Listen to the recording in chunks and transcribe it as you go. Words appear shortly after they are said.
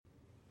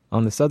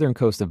On the southern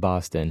coast of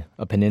Boston,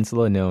 a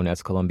peninsula known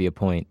as Columbia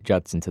Point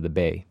juts into the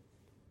bay.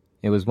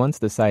 It was once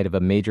the site of a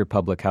major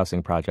public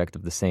housing project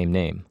of the same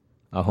name,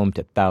 a home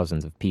to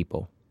thousands of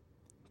people.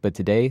 But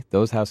today,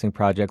 those housing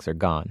projects are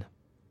gone.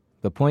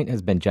 The point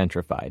has been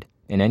gentrified,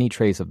 and any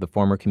trace of the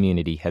former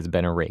community has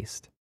been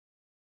erased.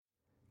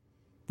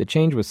 The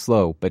change was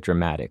slow but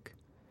dramatic.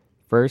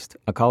 First,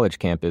 a college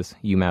campus,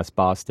 UMass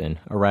Boston,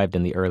 arrived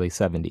in the early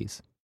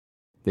 70s.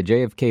 The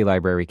JFK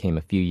Library came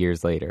a few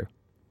years later.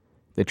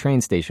 The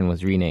train station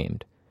was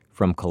renamed,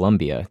 from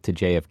Columbia to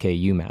JFK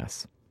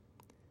UMass.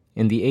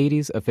 In the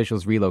 80s,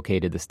 officials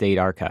relocated the state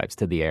archives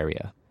to the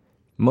area.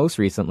 Most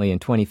recently, in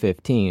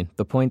 2015,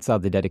 the point saw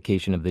the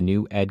dedication of the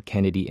new Ed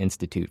Kennedy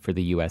Institute for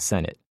the U.S.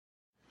 Senate.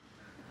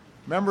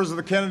 Members of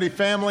the Kennedy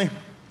family,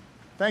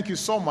 thank you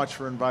so much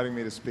for inviting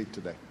me to speak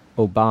today.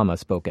 Obama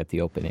spoke at the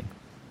opening.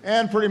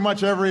 And pretty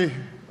much every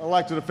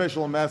elected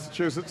official in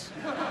Massachusetts.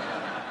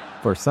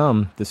 For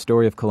some, the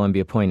story of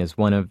Columbia Point is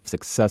one of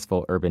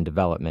successful urban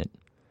development.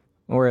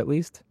 Or at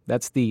least,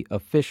 that's the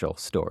official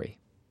story.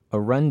 A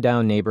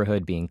run-down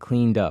neighborhood being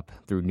cleaned up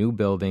through new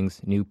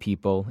buildings, new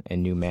people,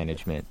 and new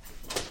management.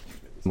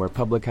 Where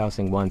public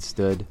housing once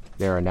stood,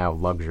 there are now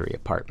luxury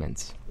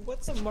apartments.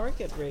 What's a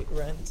market rate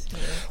rent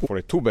here? For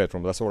a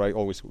two-bedroom, that's what I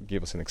always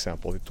give as an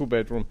example. A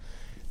two-bedroom,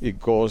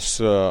 it goes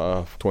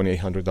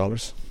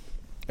 $2,800.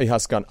 It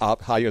has gone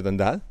up higher than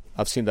that.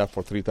 I've seen that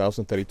for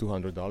 $3,000,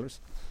 $3,200.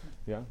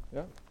 Yeah.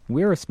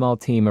 We're a small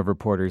team of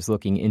reporters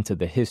looking into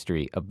the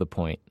history of the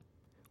point.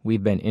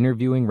 We've been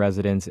interviewing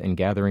residents and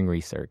gathering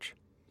research.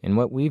 And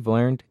what we've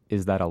learned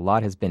is that a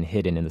lot has been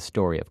hidden in the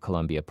story of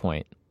Columbia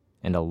Point,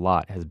 and a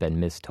lot has been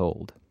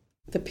mistold.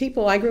 The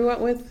people I grew up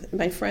with,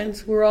 my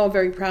friends, we're all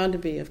very proud to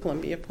be of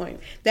Columbia Point.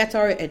 That's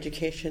our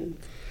education.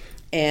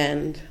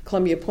 And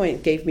Columbia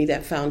Point gave me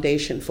that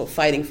foundation for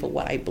fighting for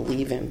what I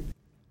believe in.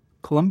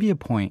 Columbia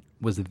Point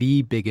was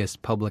the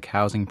biggest public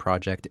housing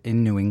project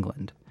in New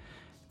England.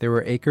 There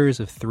were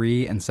acres of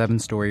 3- and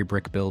 7-story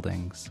brick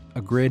buildings,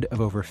 a grid of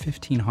over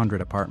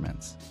 1,500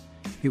 apartments.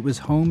 It was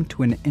home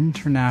to an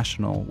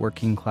international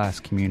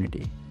working-class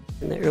community.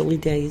 In the early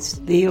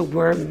days, there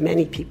were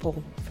many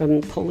people,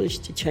 from Polish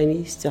to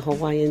Chinese to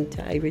Hawaiian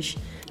to Irish,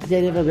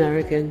 Native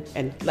American.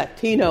 And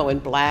Latino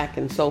and Black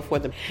and so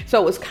forth.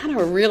 So it was kind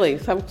of really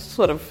some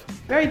sort of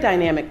very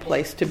dynamic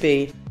place to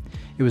be.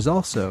 It was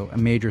also a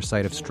major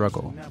site of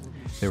struggle.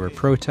 There were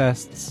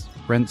protests,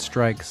 rent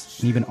strikes,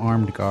 and even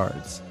armed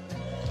guards.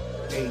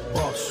 Hey,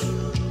 boss,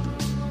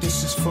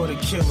 this is for the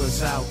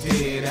killers out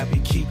there that be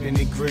keeping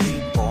it gritty.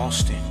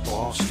 Boston.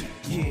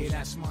 Yeah,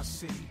 that's my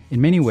city.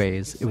 In many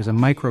ways, it was a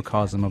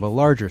microcosm of a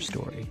larger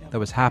story that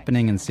was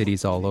happening in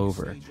cities all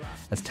over,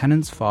 as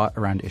tenants fought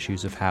around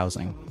issues of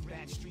housing.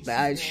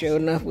 I sure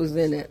enough was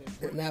in it.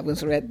 And I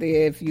was right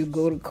there. If you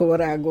go to court,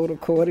 I go to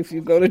court. If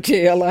you go to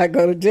jail, I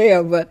go to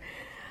jail. But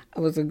I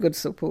was a good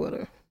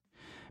supporter.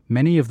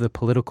 Many of the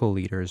political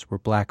leaders were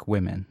black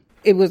women.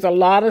 It was a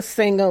lot of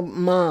single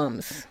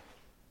moms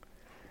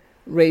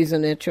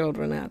raising their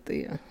children out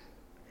there.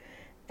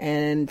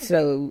 And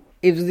so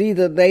it was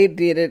either they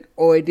did it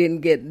or it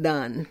didn't get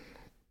done.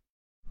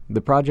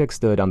 The project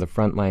stood on the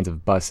front lines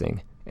of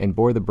busing and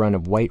bore the brunt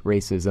of white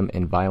racism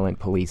and violent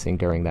policing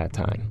during that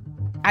time.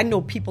 I know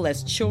people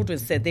as children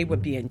said they were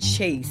being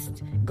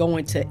chased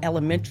going to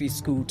elementary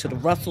school, to the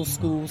Russell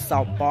School,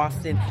 South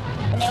Boston.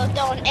 And they were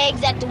throwing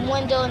eggs at the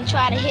window and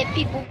trying to hit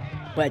people.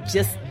 But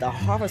just the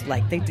horrors,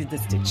 like they did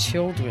this to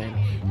children.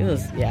 It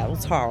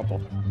was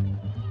horrible.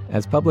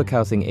 As public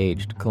housing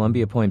aged,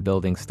 Columbia Point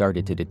buildings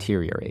started to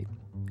deteriorate,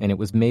 and it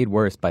was made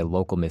worse by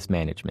local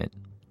mismanagement.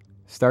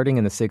 Starting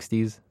in the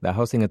 60s, the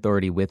Housing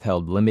Authority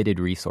withheld limited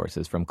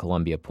resources from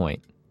Columbia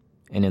Point,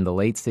 and in the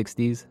late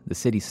 60s, the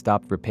city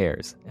stopped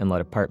repairs and let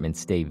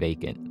apartments stay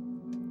vacant.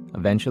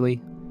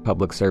 Eventually,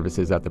 public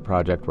services at the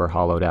project were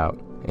hollowed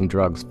out, and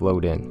drugs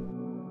flowed in.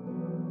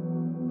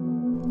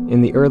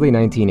 In the early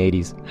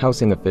 1980s,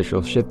 housing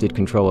officials shifted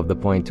control of the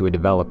point to a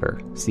developer,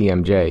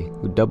 CMJ,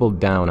 who doubled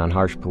down on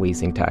harsh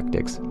policing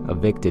tactics,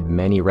 evicted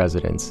many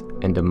residents,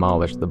 and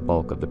demolished the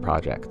bulk of the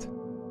project.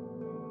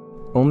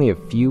 Only a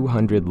few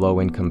hundred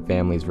low-income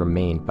families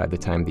remained by the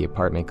time the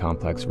apartment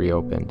complex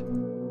reopened.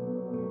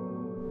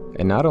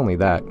 And not only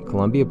that,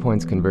 Columbia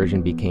Point's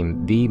conversion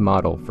became the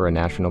model for a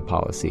national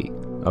policy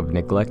of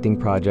neglecting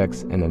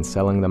projects and then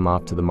selling them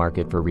off to the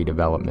market for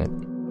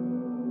redevelopment.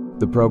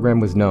 The program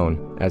was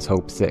known as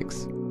Hope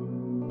 6.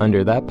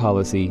 Under that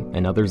policy,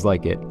 and others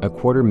like it,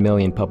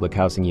 250,000 public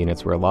housing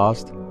units were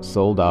lost,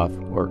 sold off,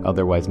 or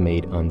otherwise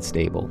made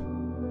unstable.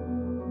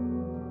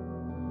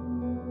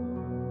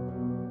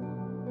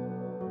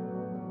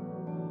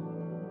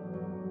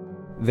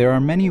 There are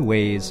many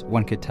ways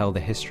one could tell the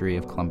history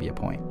of Columbia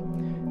Point.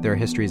 There are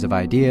histories of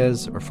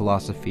ideas, or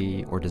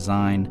philosophy, or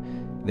design.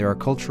 There are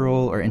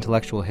cultural or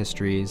intellectual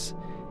histories,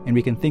 and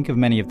we can think of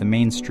many of the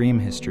mainstream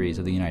histories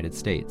of the United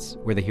States,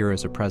 where the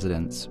heroes are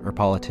presidents, or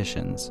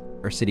politicians,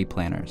 or city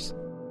planners.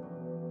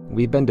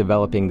 We've been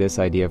developing this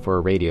idea for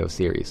a radio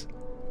series,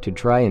 to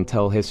try and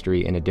tell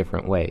history in a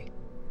different way,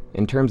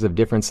 in terms of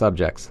different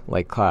subjects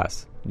like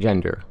class,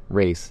 gender,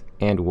 race,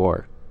 and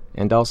war,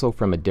 and also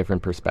from a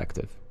different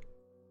perspective.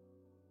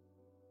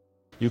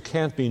 You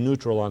can't be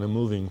neutral on a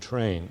moving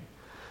train.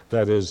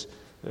 That is,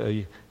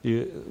 the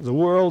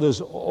world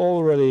is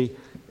already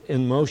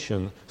in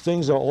motion.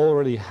 Things are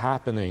already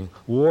happening.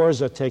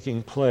 Wars are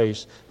taking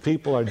place.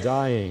 People are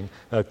dying.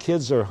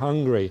 Kids are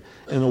hungry.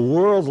 In a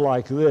world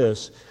like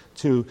this,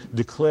 to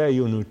declare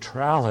your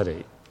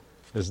neutrality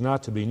is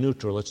not to be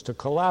neutral. It's to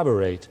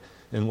collaborate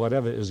in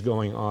whatever is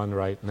going on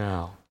right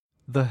now.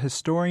 The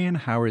historian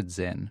Howard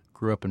Zinn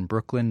grew up in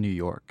Brooklyn, New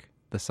York,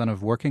 the son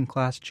of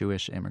working-class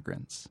Jewish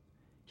immigrants.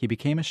 He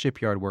became a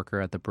shipyard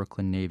worker at the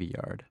Brooklyn Navy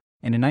Yard.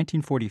 And in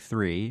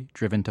 1943,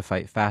 driven to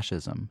fight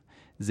fascism,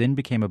 Zinn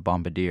became a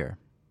bombardier.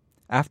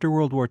 After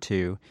World War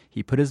II,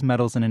 he put his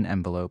medals in an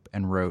envelope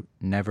and wrote,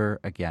 "Never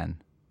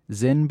again."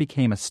 Zinn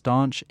became a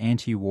staunch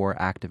anti-war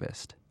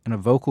activist and a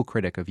vocal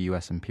critic of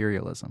U.S.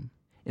 imperialism.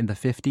 In the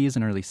 50s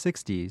and early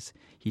 60s,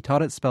 he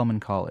taught at Spelman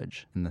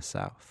College in the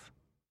South.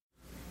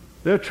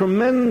 There are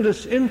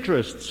tremendous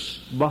interests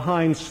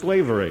behind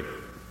slavery.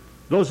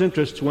 Those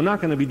interests were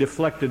not going to be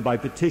deflected by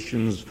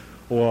petitions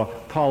or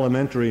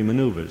parliamentary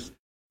maneuvers.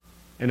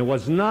 And it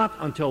was not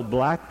until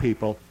black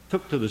people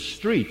took to the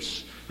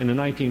streets in the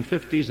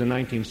 1950s and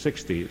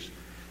 1960s,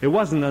 it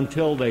wasn't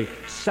until they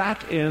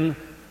sat in,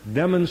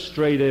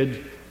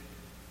 demonstrated,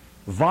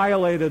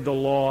 violated the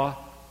law,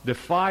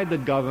 defied the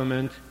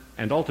government,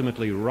 and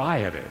ultimately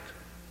rioted,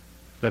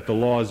 that the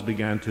laws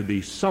began to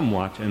be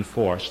somewhat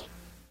enforced.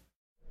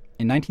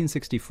 In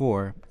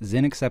 1964,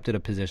 Zinn accepted a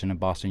position at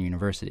Boston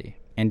University,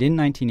 and in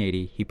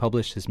 1980 he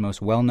published his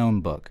most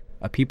well-known book,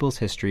 A People's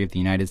History of the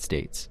United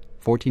States,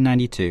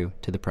 1492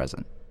 to the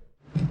present.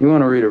 You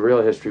want to read a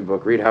real history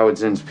book, read Howard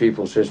Zinn's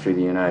People's History of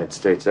the United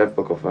States. That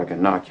book will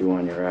fucking knock you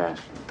on your ass.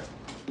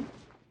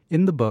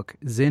 In the book,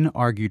 Zinn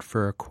argued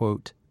for a,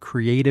 quote,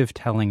 creative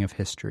telling of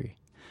history,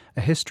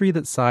 a history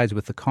that sides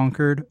with the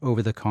conquered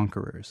over the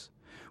conquerors,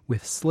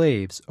 with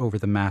slaves over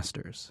the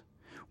masters,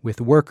 with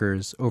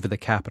workers over the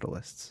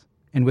capitalists,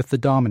 and with the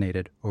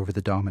dominated over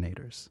the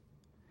dominators.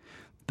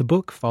 The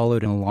book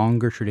followed in a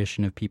longer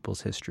tradition of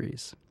people's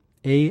histories.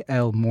 A.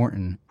 L.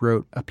 Morton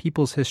wrote A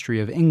People's History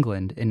of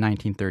England in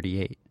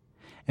 1938,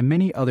 and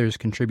many others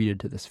contributed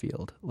to this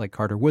field, like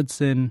Carter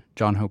Woodson,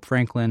 John Hope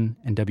Franklin,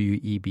 and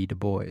W.E.B. Du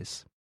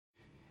Bois.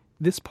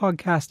 This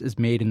podcast is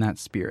made in that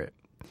spirit,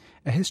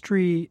 a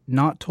history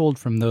not told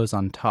from those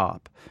on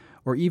top,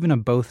 or even a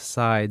both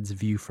sides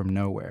view from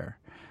nowhere,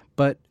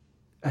 but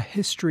a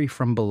history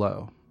from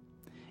below.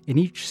 In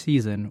each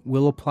season,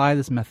 we'll apply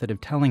this method of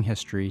telling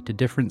history to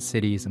different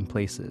cities and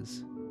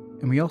places.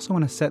 And we also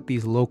want to set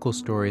these local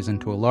stories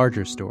into a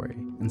larger story,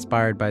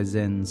 inspired by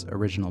Zinn's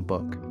original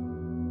book.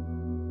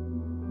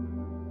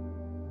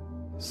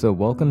 So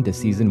welcome to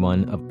Season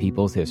 1 of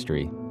People's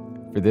History.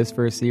 For this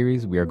first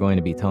series, we are going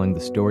to be telling the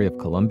story of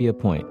Columbia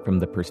Point from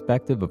the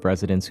perspective of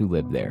residents who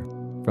lived there,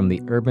 from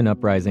the urban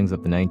uprisings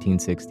of the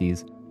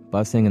 1960s,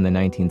 busing in the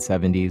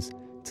 1970s,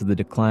 to the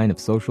decline of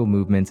social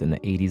movements in the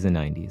 80s and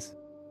 90s.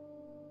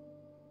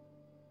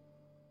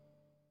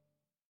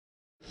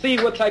 See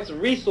what types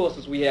of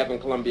resources we have in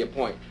Columbia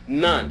Point.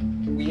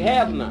 None. We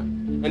have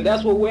none. And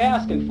that's what we're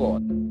asking for.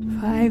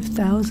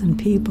 5,000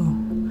 people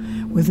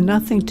with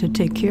nothing to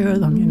take care of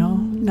them,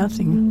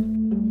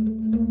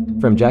 nothing.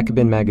 From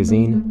Jacobin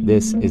Magazine,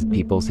 this is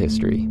People's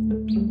History.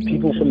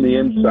 People from the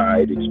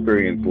inside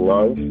experience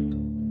love,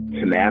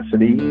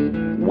 tenacity,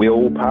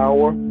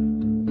 willpower.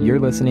 You're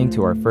listening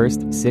to our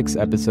first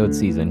 6-episode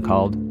season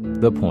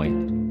called The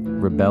Point,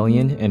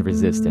 Rebellion and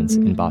Resistance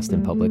in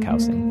Boston Public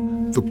Housing.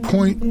 The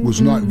Point was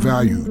not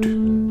valued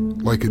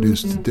like it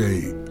is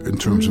today in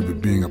terms of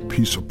it being a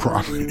piece of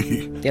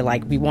property. They're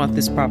like, we want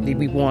this property,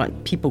 we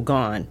want people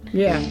gone.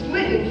 Yeah.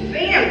 Splitting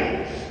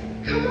families.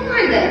 Come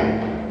on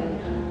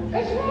then.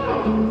 That's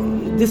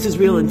wrong. This is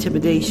real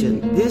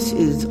intimidation. This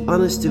is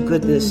honest to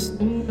goodness.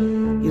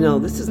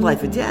 This is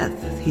life or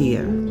death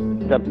here.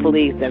 The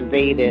police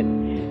invaded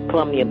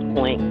Columbia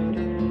Point.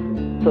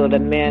 So the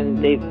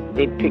men,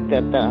 they picked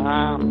up the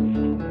arms.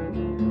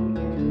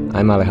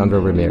 I'm Alejandro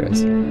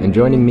Ramirez, and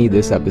joining me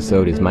this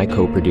episode is my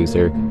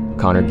co-producer,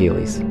 Connor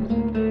Gillies.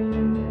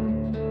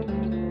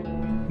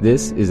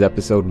 This is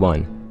Episode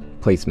 1,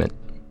 Placement.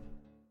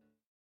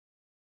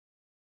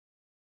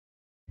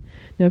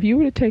 Now, if you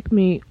were to take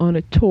me on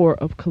a tour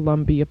of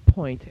Columbia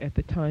Point at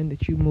the time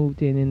that you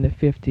moved in the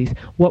 50s,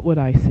 what would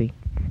I see?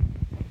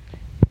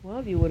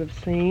 Well, you would have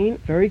seen a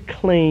very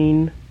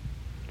clean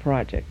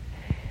project.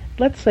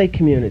 Let's say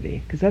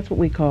community, because that's what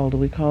we called it.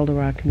 We called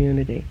her our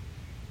community.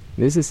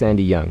 This is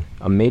Sandy Young,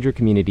 a major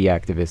community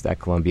activist at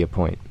Columbia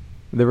Point.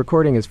 The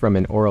recording is from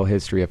an oral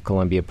history of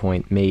Columbia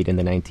Point made in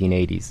the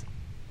 1980s.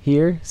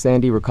 Here,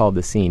 Sandy recalled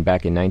the scene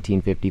back in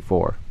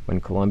 1954,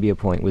 when Columbia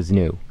Point was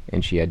new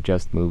and she had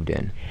just moved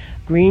in.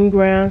 Green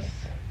grass,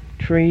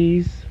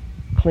 trees,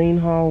 clean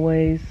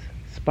hallways,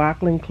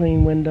 sparkling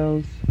clean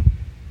windows,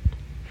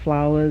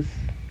 flowers.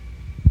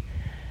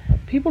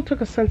 People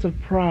took a sense of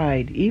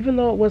pride, even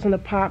though it was an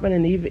apartment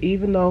and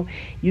even though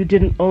you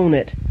didn't own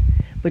it.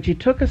 But you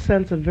took a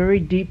sense of very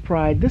deep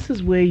pride. This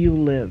is where you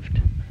lived.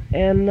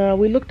 And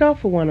we looked out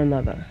for one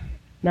another.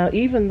 Now,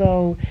 even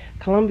though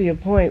Columbia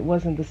Point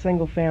wasn't the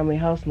single-family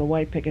house and the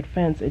white picket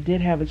fence, it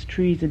did have its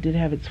trees, it did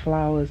have its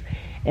flowers,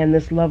 and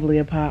this lovely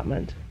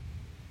apartment.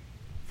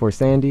 For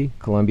Sandy,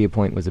 Columbia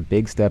Point was a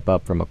big step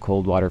up from a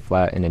cold water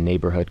flat in a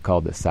neighborhood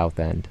called the South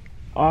End.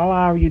 All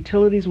our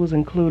utilities was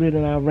included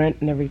in our rent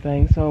and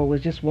everything, so it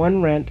was just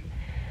one rent.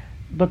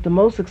 But the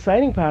most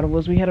exciting part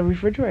was we had a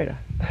refrigerator.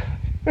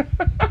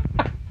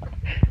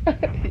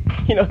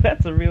 You know,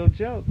 that's a real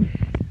joke.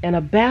 And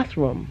a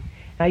bathroom.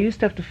 I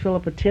used to have to fill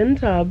up a tin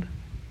tub,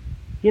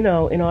 you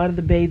know, in order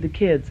to bathe the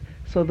kids.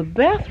 So the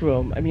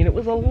bathroom, I mean, it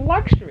was a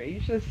luxury.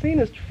 You should have seen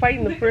us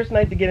fighting the first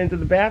night to get into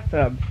the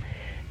bathtub.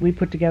 We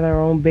put together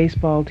our own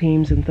baseball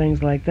teams and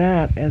things like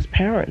that as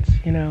parents,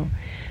 you know.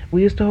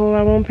 We used to hold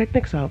our own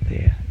picnics out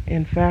there.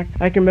 In fact,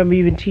 I can remember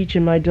even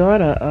teaching my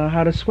daughter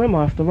how to swim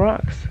off the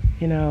rocks,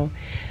 you know.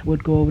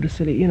 Would go over to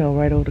city, you know,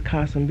 right over to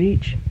Carson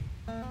Beach.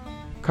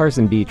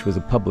 Carson Beach was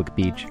a public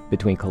beach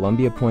between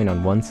Columbia Point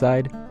on one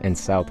side and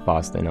South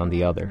Boston on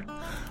the other.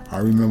 I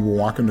remember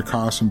walking to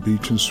Carson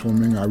Beach and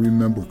swimming. I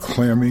remember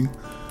clamming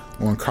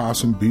on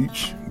Carson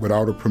Beach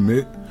without a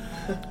permit,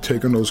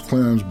 taking those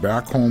clams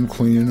back home,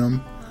 cleaning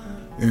them,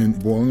 and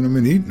boiling them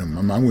and eating them.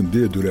 I mean, I wouldn't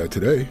dare do that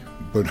today,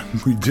 but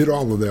we did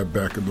all of that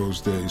back in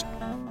those days.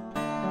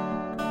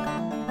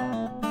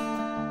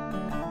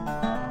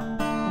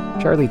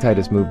 Charlie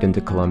Titus moved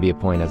into Columbia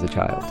Point as a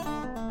child.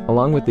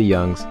 Along with the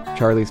Youngs,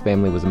 Charlie's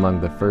family was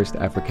among the first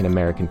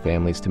African-American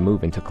families to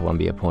move into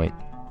Columbia Point.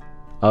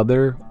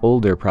 Other,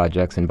 older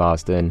projects in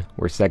Boston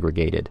were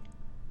segregated.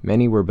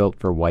 Many were built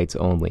for whites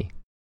only.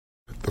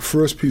 The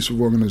first piece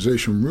of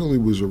organization really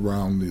was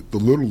around the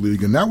Little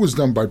League, and that was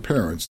done by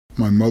parents.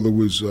 My mother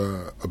was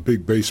a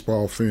big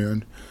baseball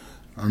fan.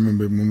 I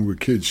remember when we were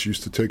kids, she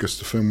used to take us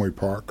to Fenway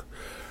Park.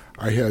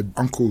 I had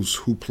uncles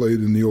who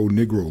played in the old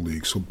Negro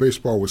League, so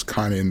baseball was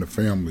kind of in the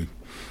family.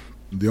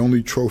 The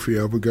only trophy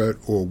I ever got,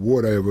 or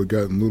award I ever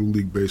got in Little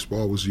League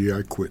Baseball was the year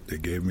I quit. They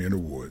gave me an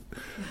award.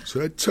 So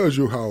that tells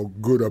you how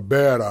good or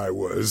bad I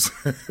was.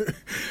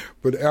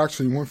 But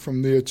actually went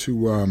from there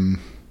to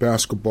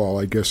basketball.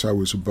 I guess I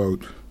was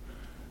about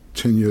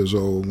 10 years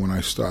old when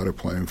I started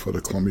playing for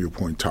the Columbia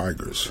Point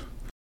Tigers.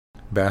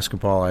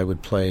 Basketball, I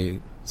would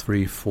play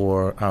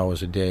 3-4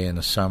 hours a day in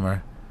the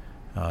summer.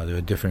 There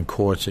were different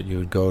courts that you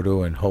would go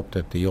to and hope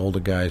that the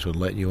older guys would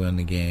let you in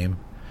the game.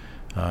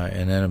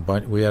 And then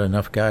we had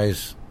enough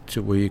guys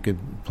to where you could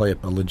play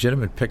a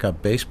legitimate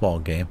pickup baseball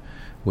game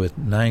with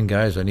 9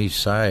 guys on each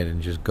side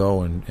and just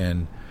go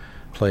and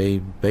play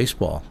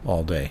baseball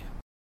all day.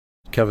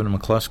 Kevin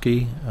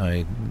McCluskey,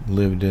 I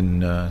lived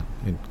in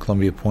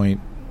Columbia Point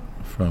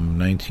from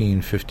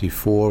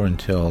 1954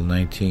 until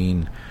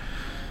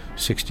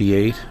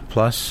 1968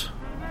 plus.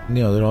 You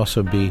know, there'd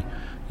also be,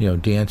 you know,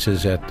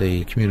 dances at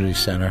the community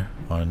center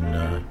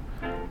on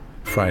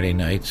Friday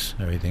nights,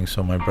 everything.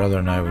 So my brother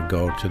and I would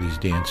go to these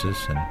dances,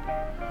 and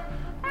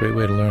great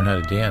way to learn how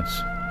to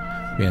dance.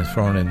 Being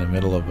thrown in the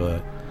middle of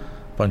a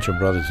bunch of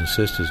brothers and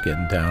sisters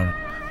getting down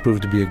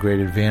proved to be a great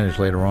advantage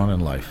later on in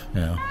life,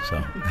 you know.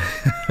 So,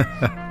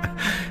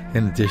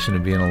 in addition to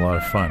being a lot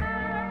of fun.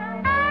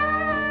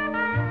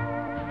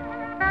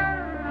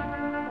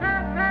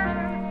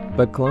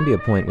 But Columbia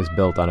Point was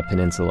built on a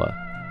peninsula,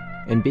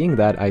 and being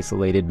that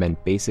isolated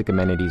meant basic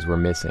amenities were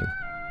missing.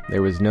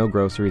 There was no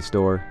grocery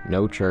store,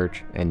 no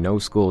church, and no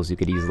schools you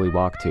could easily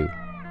walk to.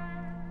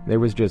 There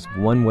was just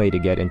one way to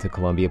get into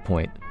Columbia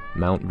Point,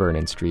 Mount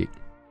Vernon Street.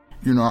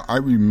 You know, I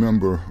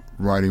remember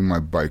riding my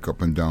bike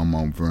up and down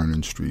Mount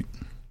Vernon Street.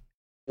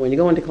 When you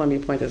go into Columbia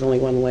Point, there's only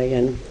one way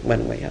in,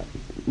 one way out.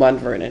 Mount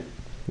Vernon.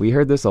 We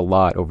heard this a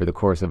lot over the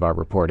course of our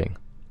reporting.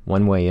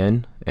 One way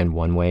in and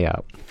one way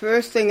out.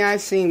 First thing I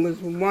seen was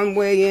one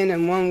way in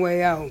and one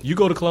way out. You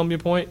go to Columbia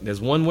Point, there's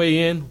one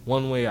way in,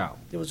 one way out.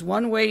 There was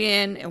one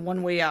way in and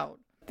one way out.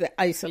 The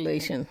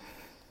isolation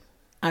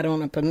out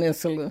on a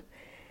peninsula.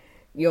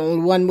 You're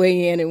only one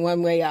way in and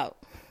one way out.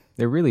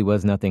 There really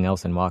was nothing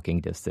else in walking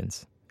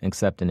distance,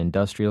 except an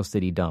industrial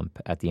city dump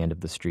at the end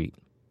of the street.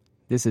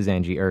 This is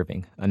Angie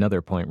Irving,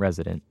 another Point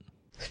resident.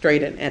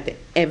 Straight in. At the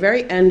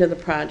very end of the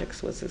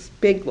projects was this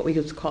big, what we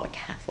used to call a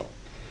castle.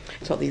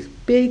 So these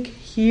big,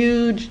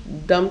 huge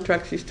dump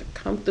trucks used to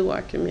come through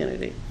our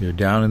community. You're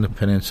down in the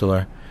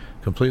peninsula,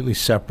 completely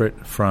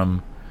separate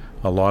from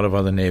a lot of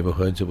other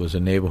neighborhoods. It was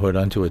a neighborhood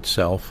unto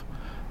itself,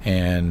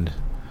 and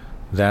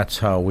that's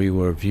how we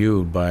were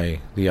viewed by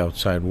the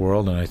outside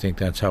world, and I think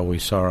that's how we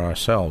saw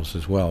ourselves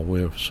as well.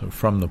 We're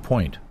from the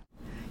Point.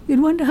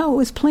 You'd wonder how it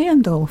was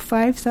planned, though.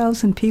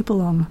 5,000 people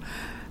on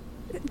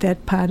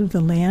that part of the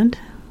land.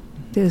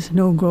 There's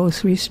no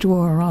grocery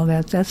store or all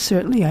that. That's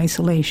certainly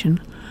isolation.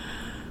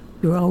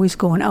 You were always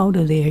going out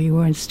of there. You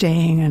weren't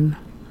staying,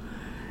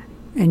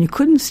 and you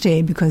couldn't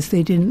stay because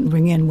they didn't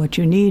bring in what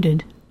you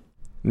needed.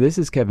 This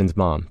is Kevin's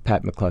mom,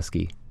 Pat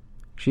McCluskey.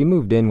 She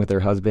moved in with her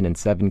husband and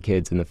 7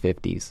 kids in the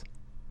 50s.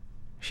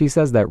 She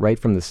says that right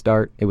from the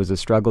start, it was a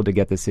struggle to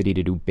get the city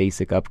to do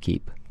basic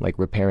upkeep, like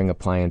repairing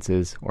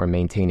appliances or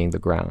maintaining the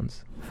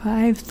grounds.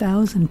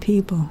 5,000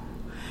 people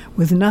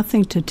with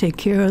nothing to take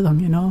care of them,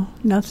 you know,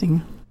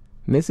 nothing.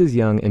 Mrs.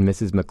 Young and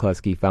Mrs.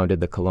 McCluskey founded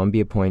the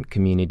Columbia Point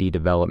Community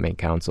Development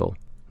Council,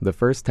 the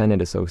first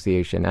tenant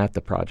association at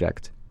the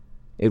project.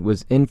 It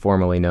was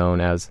informally known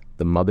as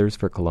the Mothers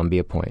for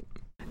Columbia Point.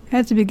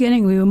 At the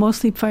beginning, we were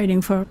mostly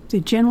fighting for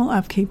the general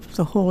upkeep of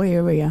the whole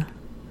area,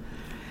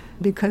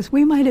 because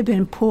we might have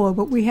been poor,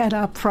 but we had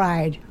our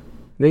pride.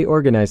 They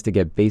organized to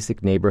get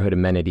basic neighborhood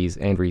amenities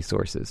and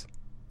resources.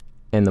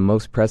 And the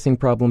most pressing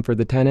problem for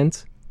the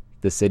tenants?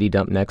 The city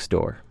dump next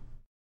door.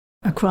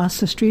 Across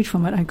the street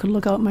from it, I could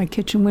look out my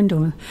kitchen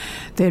window.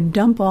 They'd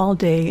dump all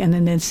day, and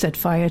then they'd set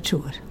fire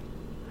to it.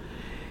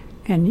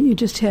 And you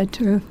just had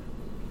to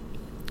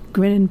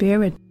grin and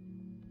bear it.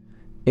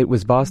 It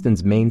was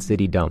Boston's main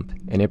city dump,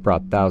 and it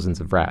brought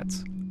thousands of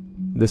rats.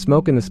 The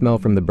smoke and the smell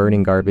from the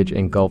burning garbage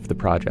engulfed the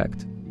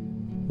project.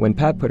 When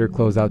Pat put her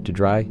clothes out to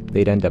dry,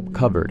 they'd end up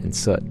covered in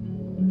soot.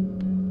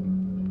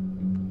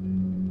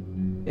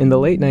 In the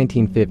late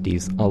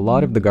 1950s, a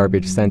lot of the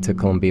garbage sent to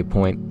Columbia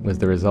Point was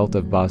the result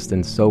of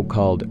Boston's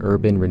so-called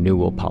urban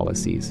renewal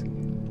policies.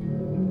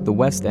 The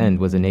West End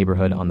was a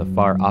neighborhood on the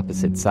far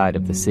opposite side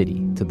of the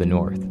city, to the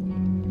north.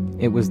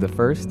 It was the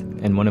first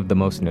and one of the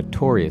most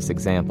notorious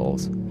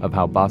examples of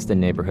how Boston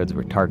neighborhoods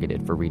were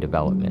targeted for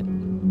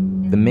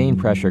redevelopment. The main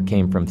pressure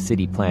came from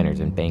city planners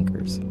and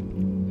bankers.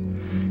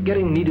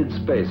 Getting needed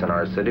space in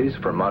our cities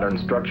for modern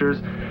structures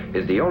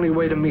is the only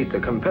way to meet the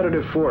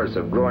competitive force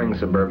of growing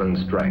suburban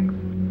strength.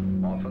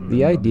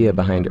 The idea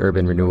behind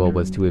urban renewal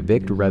was to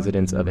evict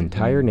residents of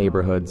entire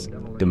neighborhoods,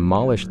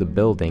 demolish the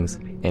buildings,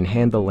 and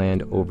hand the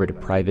land over to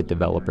private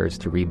developers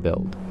to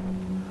rebuild.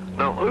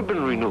 Now,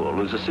 urban renewal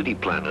is a city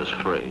planner's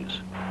phrase.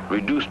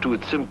 Reduced to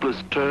its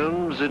simplest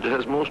terms, it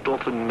has most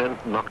often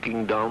meant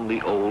knocking down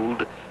the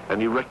old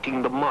and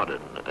erecting the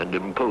modern and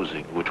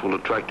imposing, which will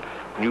attract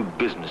new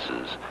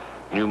businesses,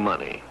 new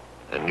money,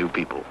 and new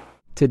people.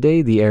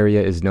 Today, the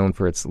area is known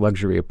for its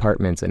luxury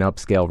apartments and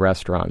upscale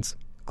restaurants,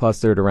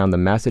 clustered around the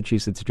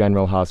Massachusetts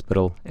General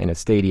Hospital and a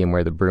stadium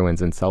where the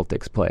Bruins and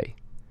Celtics play.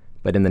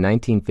 But in the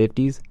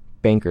 1950s,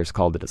 bankers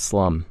called it a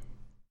slum.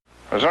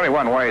 There's only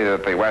one way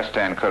that the West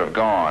End could have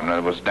gone, and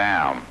it was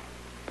down.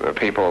 The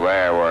people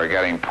there were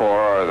getting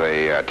poorer,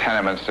 the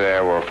tenements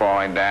there were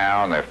falling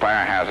down, the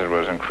fire hazard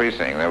was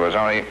increasing. There's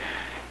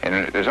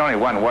only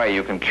one way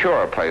you can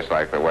cure a place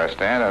like the West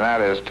End, and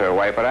that is to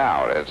wipe it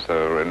out. It's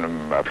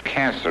a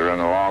cancer in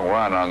the long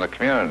run on the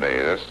community.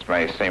 This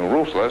may seem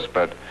ruthless,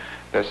 but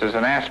this is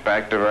an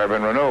aspect of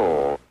urban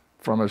renewal.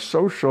 From a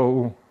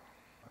social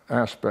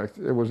aspect,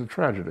 it was a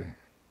tragedy,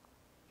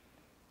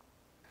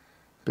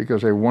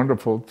 because a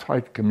wonderful,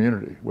 tight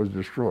community was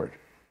destroyed.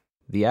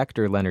 The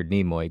actor Leonard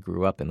Nimoy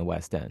grew up in the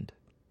West End.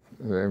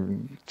 They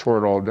tore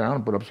it all down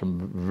and put up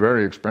some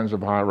very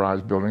expensive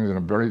high-rise buildings in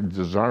a very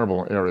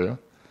desirable area.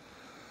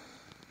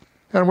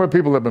 And where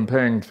people have been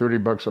paying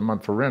 $30 a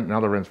month for rent, now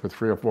the rent's for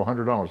 $300 or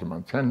 $400 a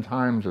month, 10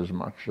 times as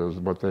much as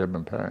what they had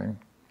been paying.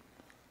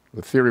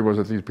 The theory was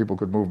that these people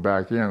could move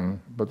back in,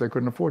 but they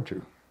couldn't afford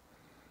to.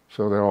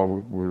 So they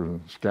all were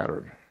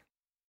scattered.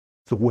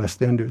 The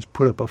West Enders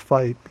put up a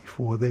fight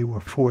before they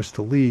were forced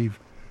to leave.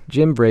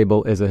 Jim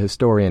Brable is a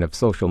historian of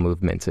social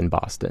movements in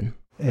Boston.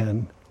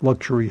 And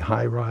luxury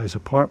high-rise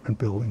apartment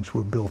buildings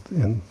were built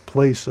in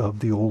place of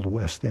the old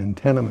West End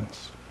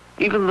tenements.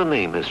 Even the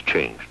name has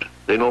changed.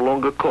 They no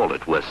longer call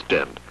it West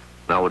End.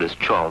 Now it is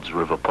Charles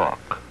River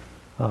Park.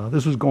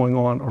 This was going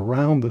on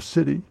around the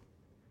city.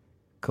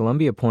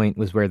 Columbia Point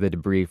was where the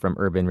debris from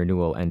urban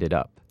renewal ended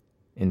up.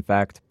 In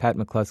fact, Pat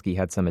McCluskey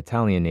had some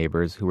Italian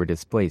neighbors who were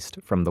displaced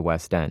from the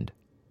West End.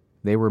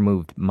 They were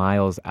moved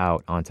miles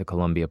out onto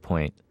Columbia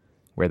Point,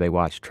 where they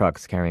watched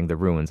trucks carrying the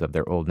ruins of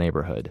their old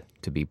neighborhood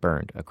to be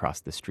burned across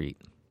the street.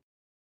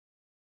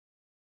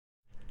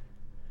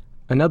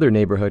 Another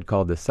neighborhood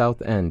called the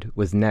South End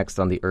was next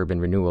on the urban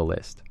renewal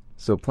list,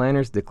 so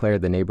planners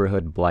declared the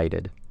neighborhood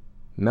blighted.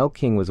 Mel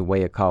King was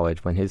away at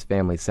college when his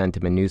family sent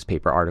him a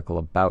newspaper article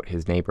about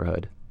his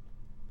neighborhood.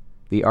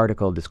 The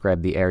article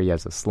described the area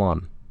as a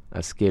slum,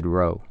 a skid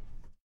row.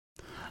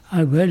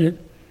 I read it.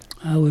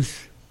 I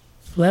was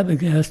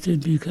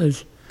flabbergasted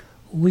because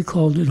we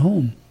called it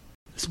home.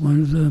 It's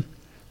one of the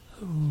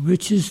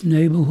richest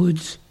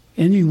neighborhoods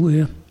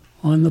anywhere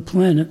on the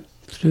planet.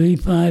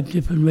 35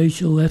 different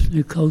racial,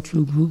 ethnic,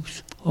 cultural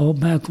groups, all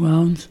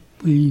backgrounds.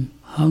 We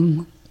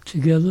hung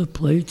together,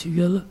 played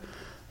together.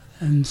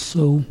 And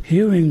so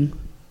hearing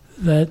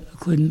that, I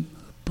couldn't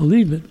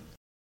believe it.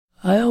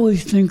 I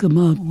always think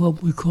about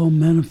what we call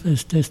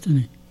manifest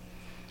destiny,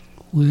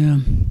 where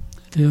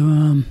there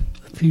are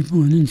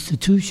people and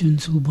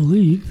institutions who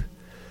believe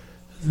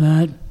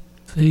that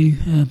they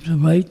have the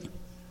right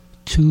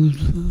to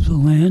the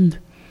land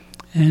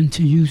and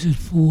to use it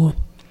for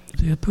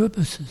their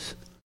purposes.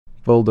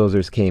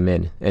 Bulldozers came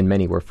in, and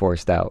many were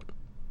forced out.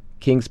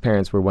 King's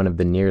parents were one of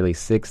the nearly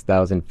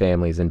 6,000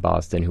 families in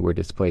Boston who were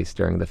displaced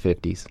during the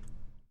 50s.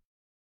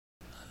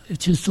 It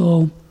just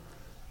all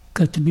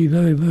got to be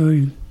very,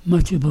 very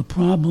much of a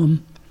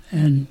problem,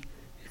 and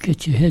you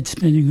get your head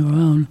spinning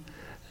around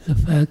the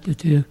fact that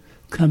they're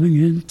coming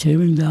in,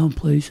 tearing down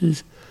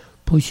places,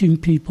 pushing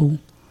people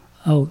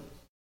out.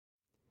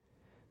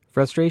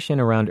 Frustration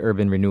around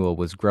urban renewal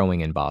was growing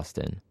in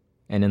Boston,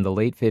 and in the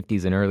late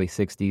 50s and early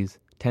 60s,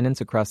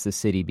 tenants across the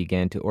city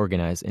began to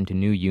organize into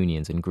new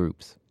unions and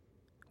groups.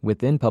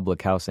 Within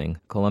public housing,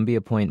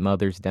 Columbia Point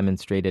mothers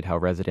demonstrated how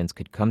residents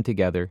could come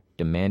together,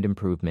 demand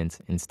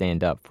improvements, and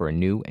stand up for a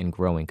new and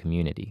growing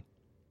community.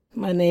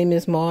 My name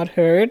is Maud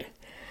Hurd.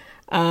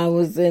 I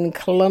was in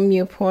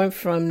Columbia Point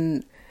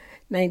from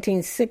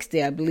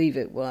 1960, I believe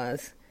it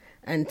was,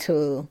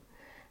 until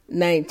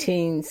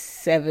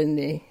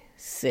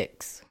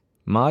 1976.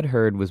 Maud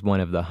Hurd was one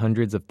of the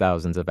hundreds of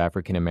thousands of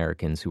African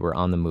Americans who were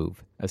on the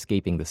move,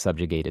 escaping the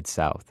subjugated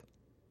South.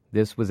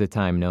 This was a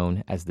time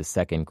known as the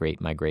Second Great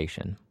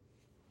Migration.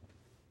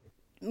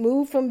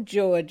 Moved from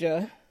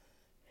Georgia,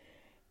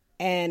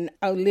 and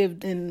I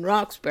lived in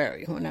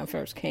Roxbury when I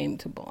first came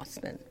to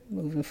Boston,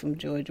 moving from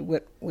Georgia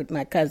with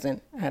my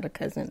cousin. I had a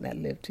cousin that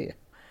lived here.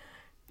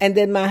 And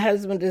then my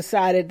husband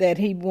decided that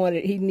he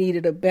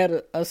needed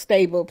a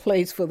stable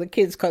place for the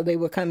kids because they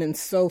were coming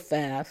so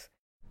fast.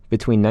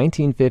 Between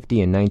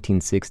 1950 and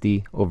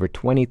 1960, over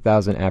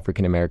 20,000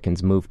 African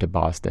Americans moved to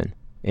Boston,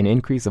 an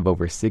increase of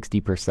over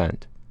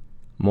 60%.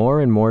 More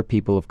and more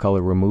people of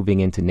color were moving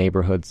into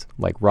neighborhoods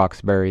like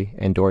Roxbury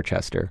and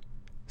Dorchester.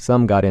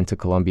 Some got into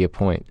Columbia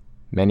Point.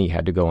 Many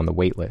had to go on the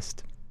wait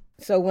list.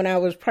 So when I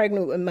was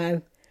pregnant with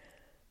my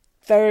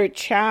third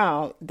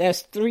child,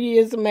 that's 3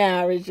 years of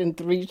marriage and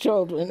 3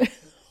 children.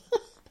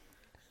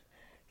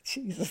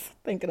 Jesus,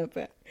 thinking of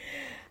that.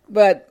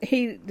 But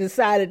he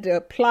decided to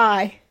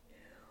apply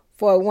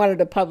for one of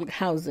the public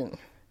housing.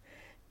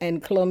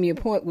 And Columbia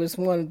Point was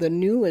one of the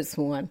newest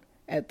one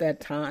at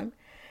that time,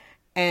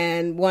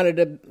 and one of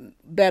the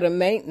better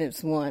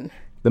maintenance one.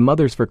 The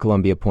mothers for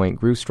Columbia Point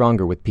grew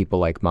stronger with people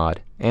like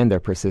Maud and their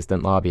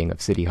persistent lobbying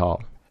of City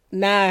Hall.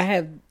 Now I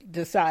have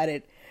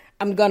decided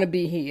I'm going to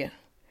be here,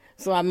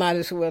 so I might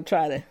as well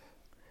try to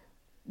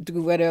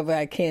do whatever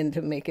I can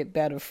to make it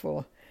better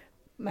for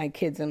my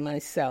kids and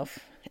myself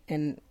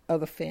and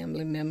other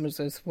family members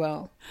as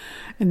well.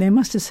 And they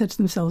must have said to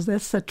themselves,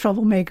 that's a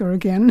troublemaker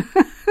again.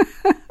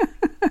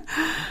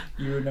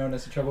 You were known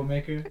as a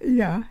troublemaker?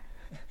 Yeah,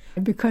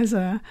 because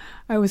I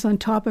was on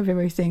top of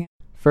everything.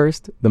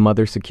 First, the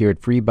mother secured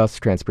free bus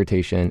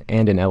transportation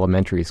and an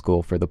elementary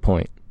school for the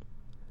Point.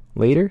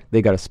 Later,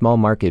 they got a small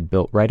market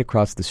built right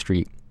across the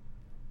street.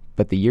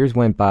 But the years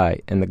went by,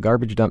 and the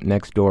garbage dump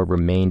next door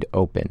remained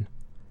open.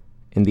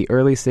 In the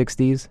early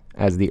 60s,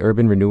 as the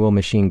urban renewal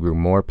machine grew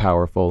more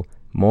powerful,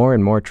 more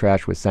and more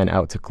trash was sent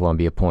out to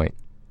Columbia Point.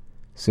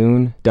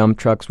 Soon, dump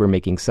trucks were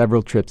making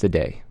several trips a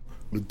day.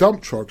 The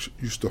dump trucks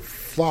used to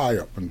fly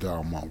up and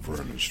down Mount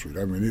Vernon Street.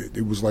 I mean,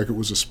 it was like it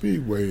was a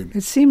speedway.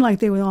 It seemed like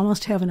they were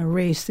almost having a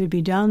race. They'd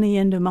be down the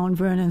end of Mount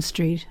Vernon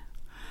Street,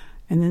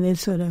 and then they'd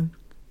sort of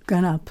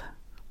gun up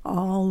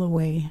all the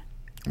way.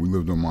 We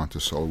lived on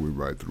Monticello. We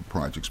ride through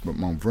projects, but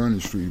Mount Vernon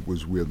Street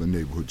was where the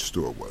neighborhood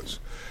store was.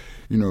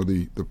 You know,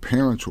 the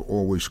parents were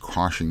always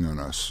cautioning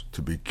us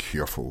to be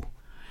careful.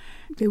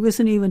 There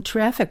wasn't even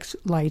traffic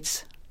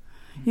lights,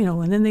 you know,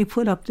 and then they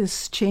put up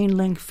this chain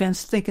link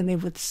fence thinking they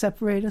would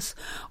separate us.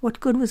 What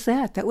good was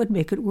that? That would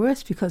make it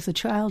worse because the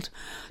child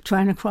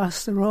trying to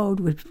cross the road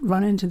would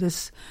run into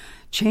this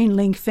chain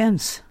link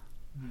fence.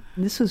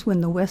 And this was when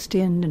the West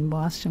End in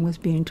Boston was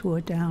being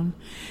torn down.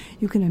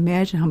 You can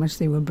imagine how much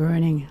they were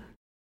burning.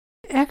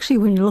 Actually,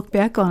 when you look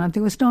back on it,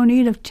 there was no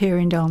need of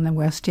tearing down the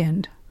West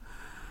End.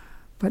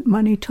 But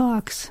money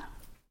talks.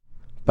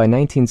 By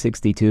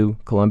 1962,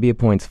 Columbia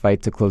Point's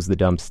fight to close the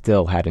dump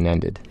still hadn't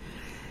ended.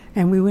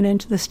 And we went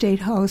into the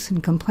State House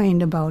and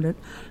complained about it,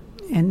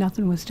 and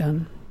nothing was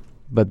done.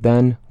 But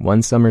then,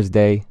 one summer's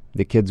day,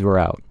 the kids were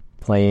out,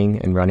 playing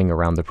and running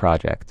around the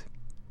project.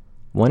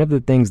 One of the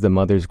things the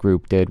mothers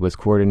group did was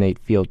coordinate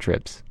field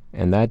trips,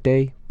 and that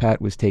day, Pat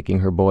was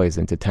taking her boys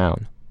into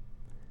town.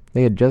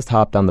 They had just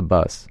hopped on the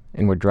bus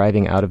and were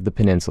driving out of the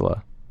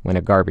peninsula when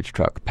a garbage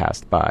truck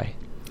passed by.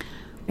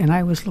 And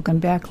I was looking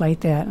back like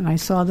that, and I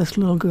saw this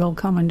little girl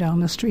coming down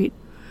the street.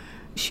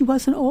 She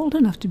wasn't old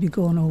enough to be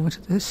going over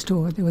to this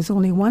store. There was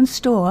only one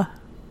store,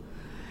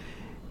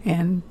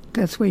 and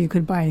that's where you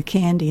could buy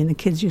candy, and the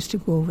kids used to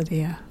go over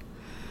there.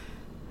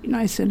 And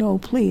I said, oh,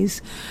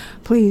 please,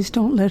 please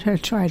don't let her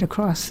try to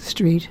cross the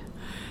street.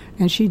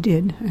 And she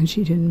did, and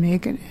she didn't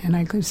make it. And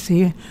I could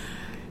see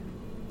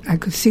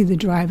the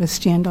driver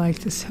stand like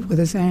this with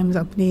his arms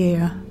up in the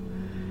air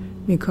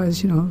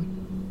because, you know,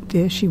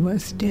 there she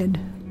was, dead.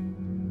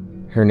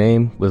 Her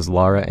name was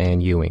Laura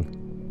Ann Ewing,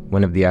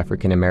 one of the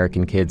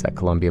African-American kids at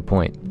Columbia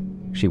Point.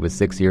 She was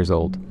 6 years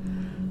old.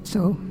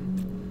 So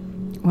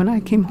when I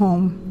came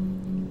home,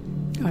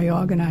 I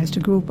organized a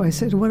group. I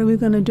said, what are we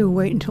going to do,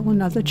 wait until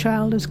another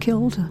child is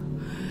killed?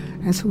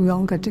 And so we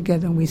all got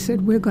together and we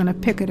said, we're going to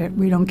picket it.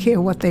 We don't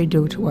care what they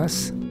do to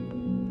us.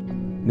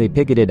 They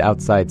picketed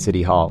outside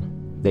City Hall.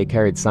 They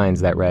carried signs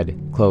that read,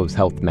 Close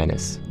Health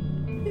Menace.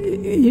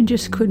 You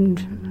just couldn't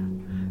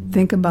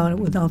think about it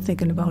without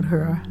thinking about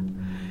her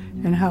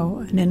and how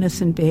an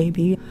innocent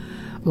baby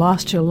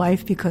lost her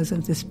life because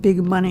of this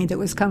big money that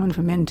was coming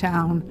from in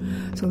town.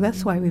 So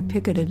that's why we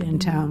picketed in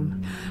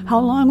town. How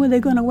long were they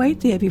going to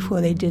wait there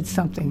before they did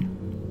something?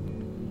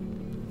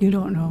 You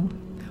don't know,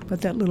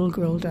 but that little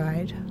girl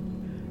died.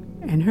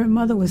 And her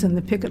mother was in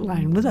the picket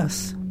line with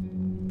us.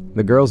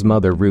 The girl's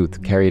mother,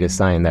 Ruth, carried a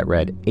sign that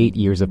read, 8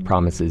 years of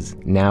promises,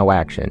 now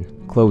action,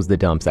 close the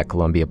dumps at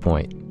Columbia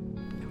Point.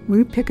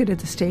 We picketed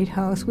the State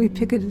House, we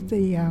picketed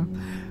the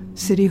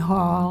City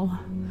Hall.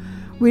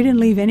 We didn't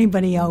leave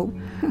anybody out.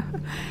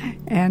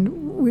 And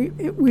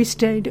we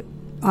stayed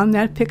on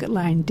that picket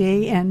line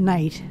day and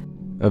night.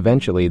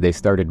 Eventually, they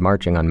started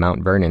marching on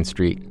Mount Vernon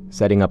Street,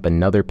 setting up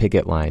another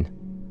picket line.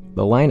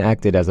 The line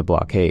acted as a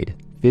blockade,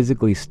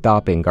 physically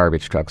stopping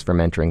garbage trucks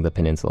from entering the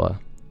peninsula.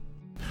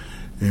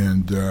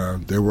 And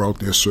they were out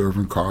there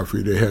serving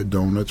coffee. They had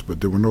donuts,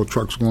 but there were no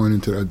trucks going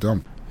into that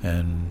dump.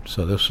 And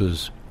so this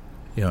was,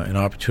 an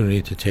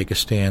opportunity to take a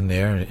stand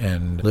there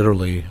and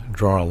literally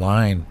draw a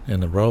line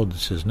in the road that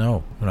says,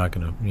 no, we're not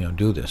going to,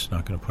 do this,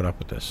 not going to put up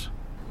with this.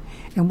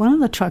 And one of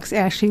the trucks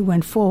actually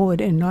went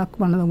forward and knocked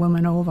one of the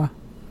women over.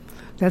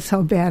 That's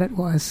how bad it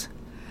was.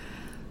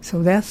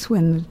 So that's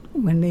when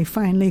they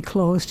finally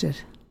closed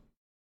it.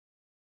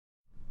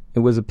 It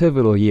was a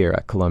pivotal year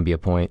at Columbia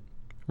Point.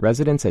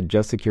 Residents had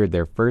just secured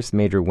their first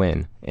major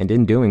win, and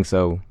in doing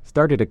so,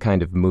 started a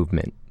kind of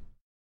movement.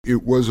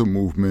 It was a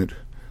movement,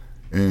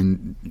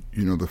 and,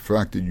 the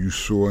fact that you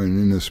saw, and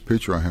in this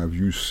picture I have,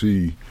 you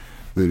see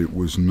that it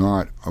was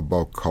not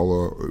about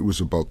color. It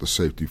was about the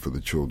safety for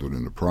the children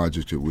in the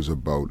project. It was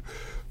about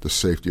the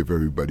safety of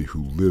everybody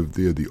who lived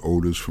there, the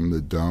odors from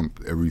the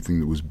dump, everything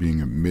that was being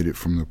emitted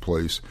from the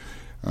place.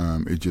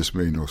 It just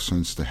made no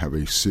sense to have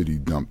a city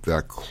dump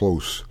that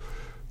close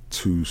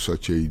to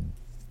such a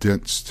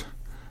dense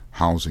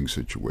housing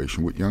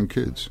situation with young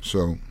kids.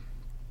 So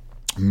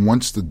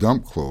once the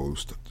dump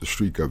closed, the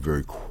street got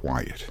very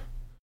quiet.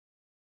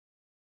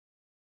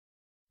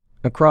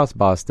 Across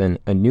Boston,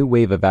 a new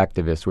wave of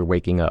activists were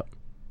waking up.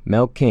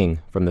 Mel King,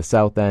 from the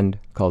South End,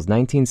 calls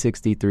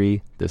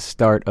 1963 the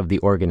start of the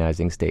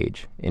organizing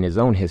stage in his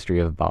own history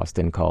of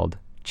Boston called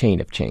Chain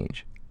of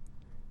Change.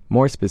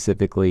 More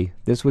specifically,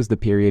 this was the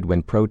period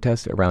when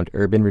protests around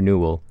urban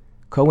renewal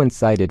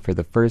coincided for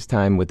the first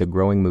time with the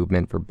growing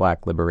movement for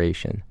black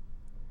liberation.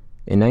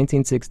 In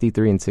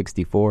 1963 and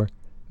 64,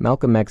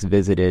 Malcolm X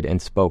visited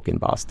and spoke in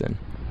Boston.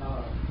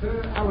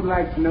 Sir, I would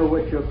like to know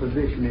what your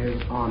position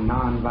is on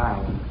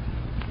nonviolence.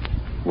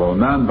 Well,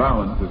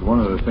 nonviolence is one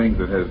of the things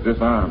that has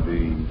disarmed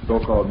the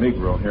so-called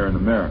Negro here in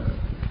America.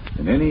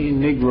 And any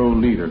Negro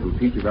leader who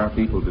teaches our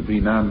people to be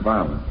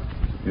nonviolent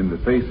in the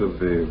face of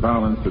the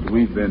violence that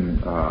we've been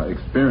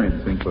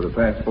experiencing for the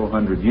past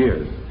 400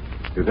 years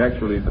is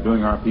actually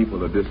doing our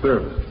people a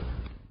disservice.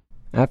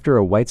 After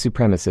a white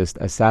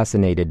supremacist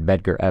assassinated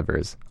Medgar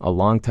Evers, a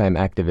longtime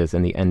activist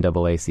in the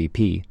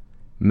NAACP,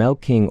 Mel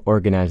King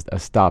organized a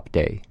Stop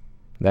Day.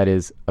 That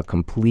is, a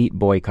complete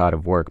boycott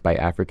of work by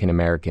African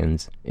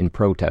Americans in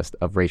protest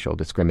of racial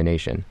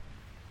discrimination.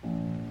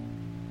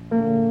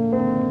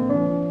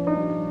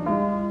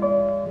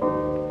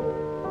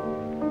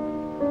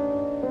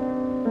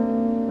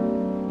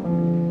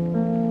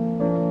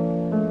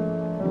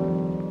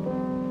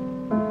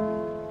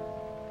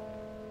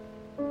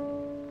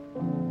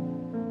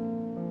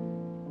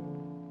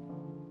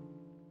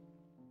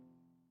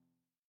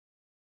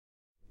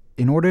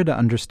 In order to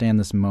understand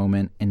this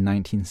moment in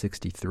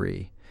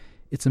 1963,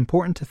 it's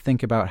important to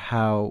think about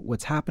how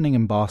what's happening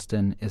in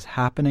Boston is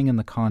happening in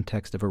the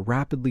context of a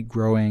rapidly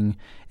growing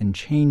and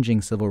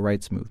changing civil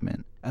rights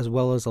movement, as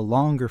well as a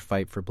longer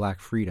fight for black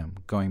freedom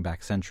going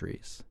back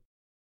centuries.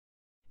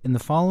 In the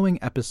following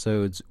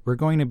episodes, we're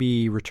going to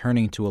be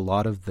returning to a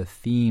lot of the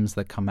themes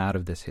that come out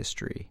of this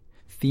history,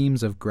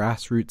 themes of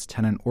grassroots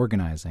tenant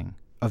organizing,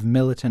 of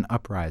militant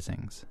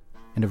uprisings,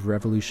 and of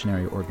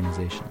revolutionary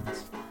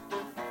organizations.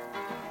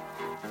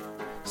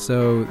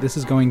 So this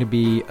is going to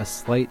be a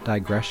slight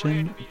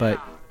digression,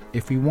 but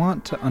if we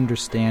want to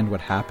understand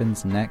what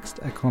happens next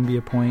at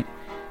Columbia Point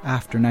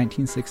after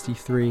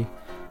 1963,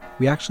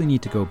 we actually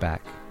need to go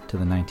back to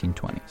the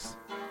 1920s.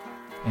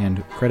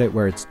 And credit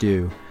where it's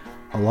due,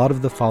 a lot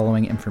of the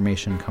following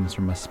information comes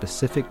from a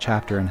specific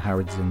chapter in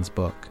Howard Zinn's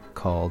book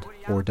called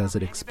Or Does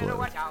It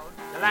Explode?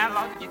 The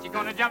landlord gets you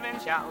gonna jump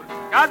and shout.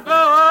 God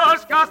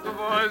bless gospel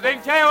boys, they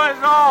can tell you what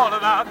it's all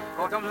about.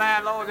 Call them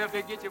landlords, if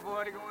they get you,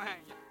 boy, they're gonna hang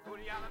you.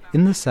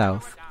 In the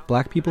South,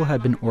 black people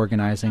had been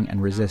organizing and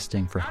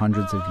resisting for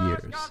hundreds of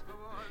years.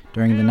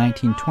 During the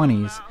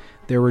 1920s,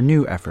 there were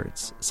new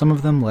efforts, some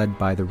of them led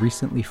by the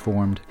recently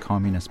formed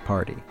Communist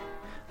Party.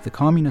 The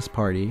Communist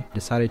Party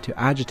decided to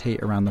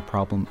agitate around the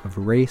problem of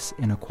race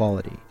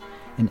inequality,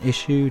 an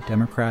issue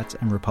Democrats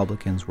and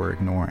Republicans were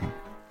ignoring.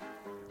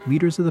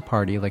 Leaders of the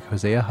party like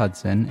Hosea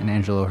Hudson and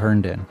Angelo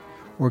Herndon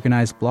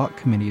organized block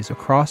committees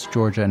across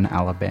Georgia and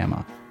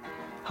Alabama.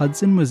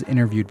 Hudson was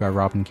interviewed by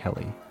Robin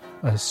Kelly,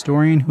 a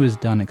historian who has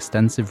done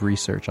extensive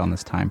research on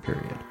this time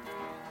period.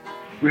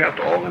 We have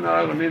to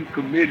organize them in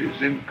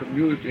committees, in the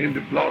community, in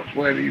the blocks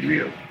where they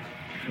live,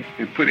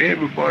 and put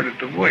everybody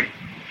to work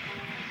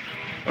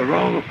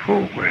around a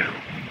program.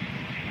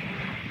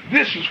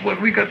 This is what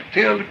we got to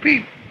tell the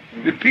people.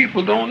 The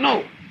people don't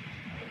know.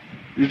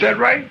 Is that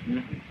right?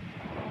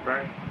 Mm-hmm.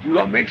 Right. Do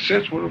that make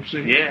sense what I'm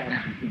saying?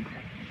 Yeah.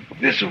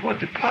 This is what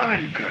the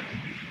party's got to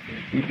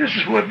do. And this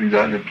is what these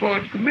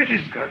unemployed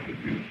committees got to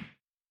do.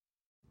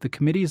 The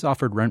committees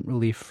offered rent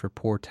relief for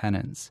poor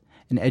tenants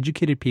and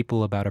educated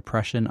people about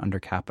oppression under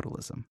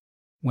capitalism.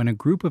 When a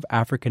group of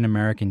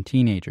African-American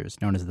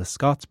teenagers known as the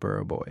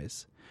Scottsboro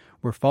Boys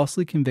were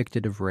falsely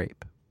convicted of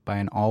rape by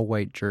an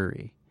all-white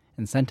jury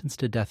and sentenced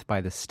to death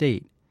by the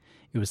state,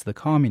 it was the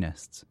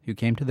communists who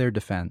came to their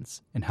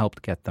defense and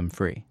helped get them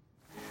free.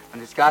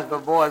 When the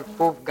Scottsboro Boys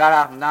folk got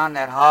out and down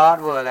that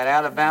hard world, that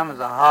Alabama's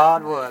a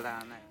hard world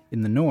down there.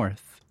 In the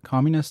North,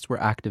 communists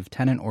were active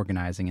tenant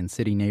organizing in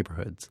city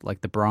neighborhoods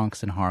like the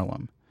Bronx and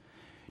Harlem.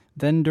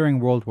 Then, during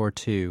World War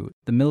II,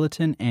 the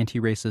militant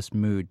anti-racist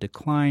mood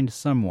declined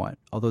somewhat,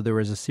 although there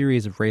was a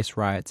series of race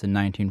riots in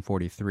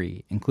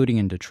 1943, including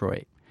in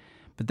Detroit.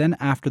 But then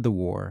after the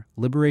war,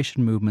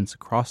 liberation movements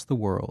across the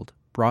world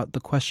brought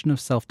the question of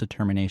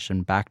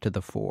self-determination back to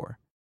the fore.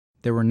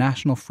 There were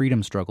national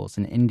freedom struggles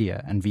in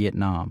India and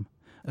Vietnam,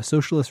 a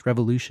socialist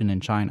revolution in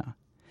China.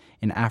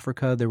 In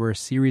Africa, there were a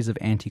series of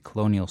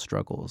anti-colonial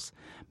struggles,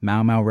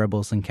 Mau Mau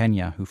rebels in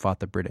Kenya who fought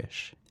the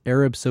British,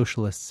 Arab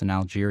socialists in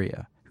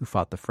Algeria who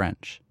fought the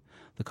French,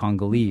 the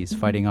Congolese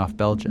fighting off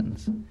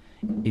Belgians.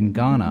 In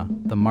Ghana,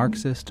 the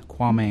Marxist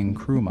Kwame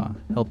Nkrumah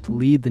helped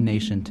lead the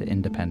nation to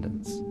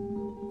independence.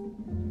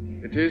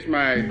 It is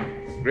my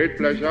great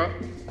pleasure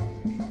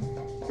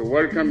to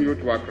welcome you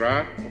to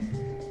Accra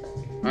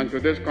and to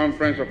this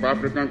conference of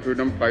African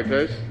freedom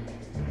fighters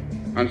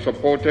and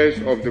supporters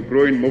of the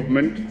growing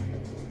movement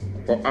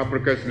for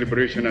Africa's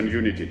liberation and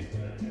unity.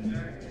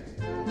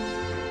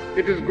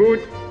 It is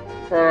good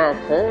for our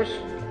cause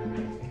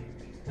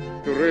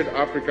to rid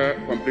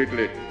Africa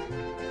completely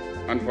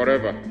and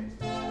forever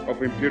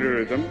of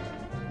imperialism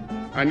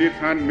and its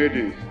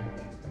handmaidens,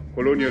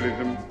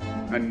 colonialism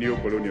and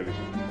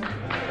neocolonialism.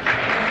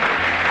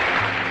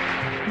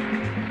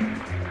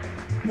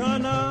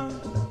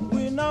 Ghana,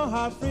 we now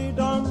have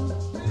freedom.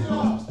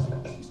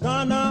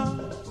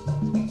 Ghana,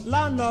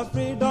 land of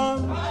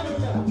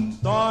freedom.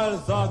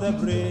 Toils of the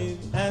brave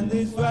and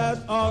the sweat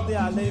of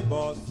their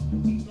labors.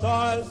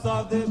 Toils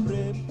of the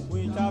brave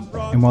which have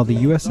brought. And while the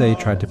USA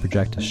tried to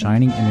project a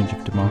shining image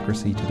of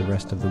democracy to the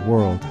rest of the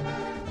world,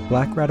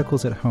 black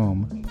radicals at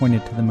home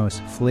pointed to the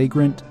most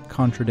flagrant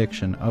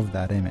contradiction of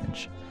that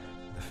image,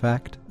 the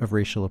fact of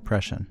racial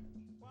oppression.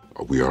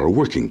 We are a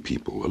working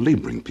people, a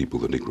laboring people,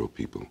 the Negro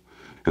people.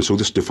 And so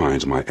this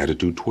defines my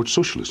attitude towards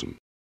socialism.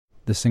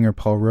 The singer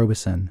Paul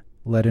Robeson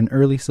led an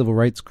early civil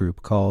rights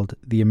group called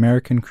the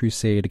American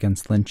Crusade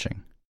Against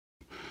Lynching.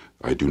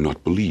 I do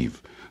not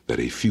believe that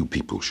a few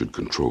people should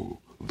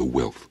control the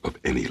wealth of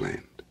any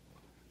land,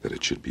 that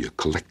it should be a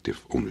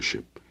collective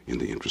ownership in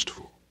the interest of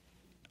all.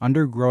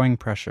 Under growing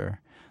pressure,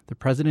 the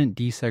president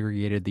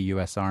desegregated the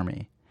U.S.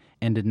 Army,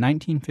 and in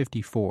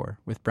 1954,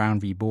 with Brown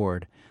v.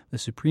 Board, the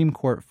Supreme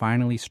Court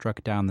finally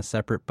struck down the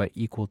separate but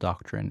equal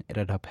doctrine it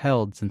had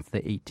upheld since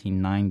the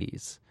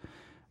 1890s.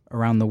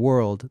 Around the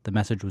world, the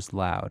message was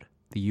loud.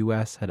 The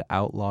U.S. had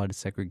outlawed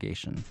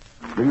segregation.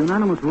 The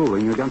unanimous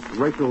ruling against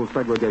racial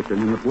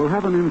segregation will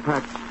have an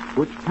impact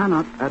which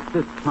cannot at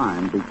this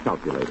time be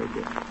calculated.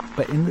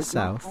 But in the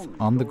South,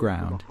 on the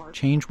ground,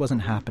 change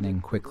wasn't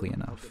happening quickly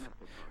enough.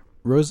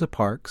 Rosa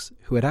Parks,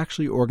 who had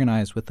actually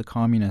organized with the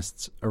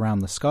communists around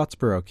the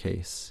Scottsboro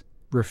case,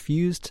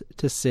 refused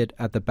to sit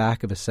at the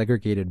back of a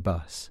segregated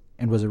bus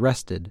and was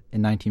arrested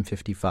in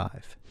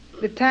 1955.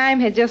 The time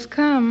had just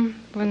come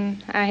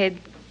when I had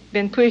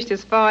been pushed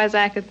as far as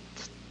I could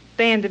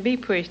stand to be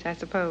pushed, I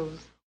suppose.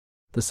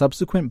 The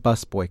subsequent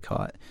bus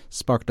boycott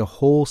sparked a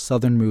whole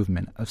Southern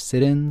movement of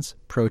sit-ins,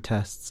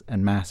 protests,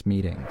 and mass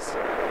meetings.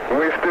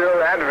 We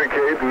still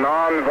advocate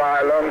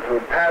nonviolence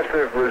with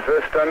passive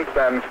resistance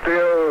and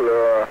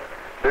still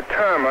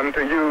determined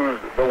to use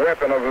the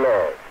weapon of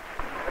love.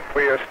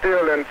 We are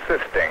still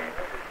insisting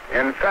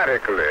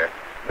emphatically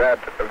that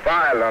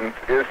violence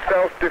is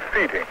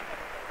self-defeating,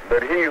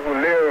 that he who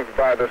lives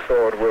by the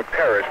sword will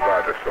perish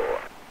by the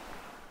sword.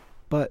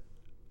 But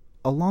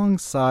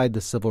alongside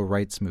the civil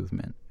rights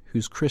movement,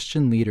 whose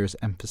Christian leaders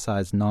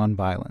emphasized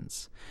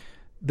nonviolence,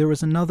 there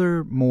was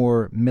another,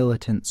 more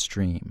militant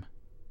stream.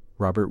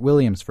 Robert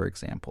Williams, for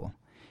example.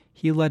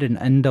 He led an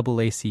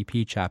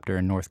NAACP chapter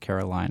in North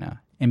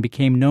Carolina and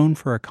became known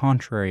for a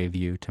contrary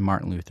view to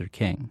Martin Luther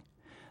King,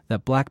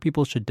 that black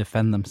people should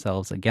defend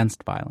themselves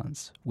against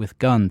violence, with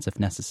guns if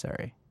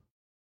necessary.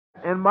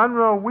 In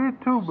Monroe, we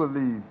too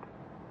believed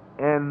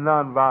in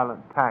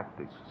nonviolent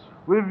tactics.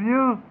 We've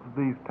used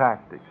these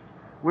tactics.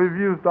 We've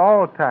used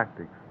all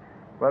tactics.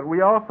 But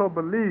we also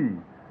believe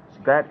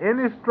that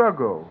any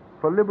struggle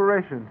for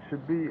liberation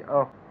should be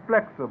a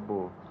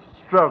flexible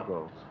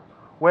struggle,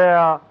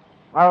 where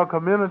our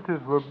communities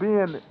were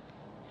being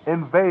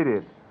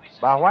invaded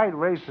by white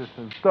racists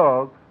and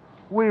thugs.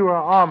 We were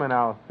arming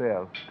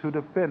ourselves to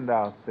defend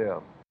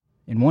ourselves.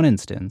 In one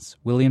instance,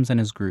 Williams and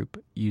his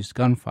group used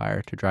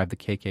gunfire to drive the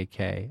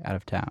KKK out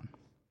of town.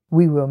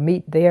 We will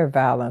meet their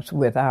violence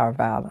with our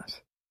violence.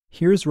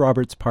 Here's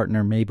Robert's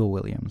partner Mabel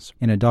Williams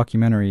in a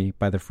documentary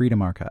by the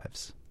Freedom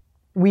Archives.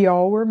 We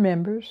all were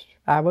members.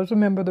 I was a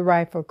member of the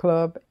Rifle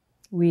Club,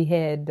 We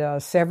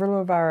had several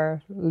of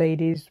our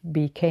ladies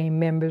became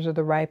members of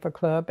the Rifle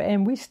Club,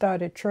 and we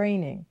started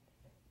training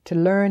to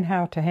learn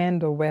how to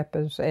handle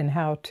weapons and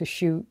how to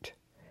shoot,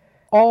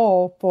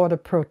 all for the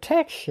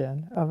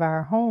protection of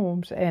our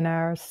homes and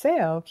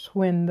ourselves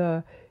when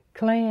the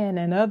Klan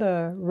and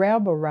other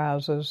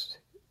rabble-rousers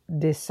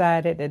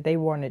decided that they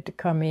wanted to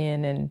come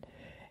in and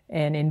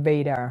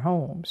invade our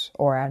homes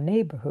or our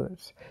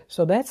neighborhoods.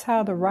 So that's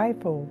how the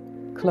Rifle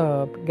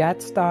Club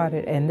got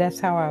started, and that's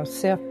how our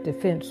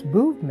self-defense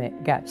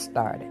movement got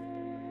started.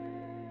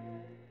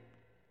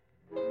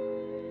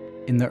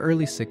 In the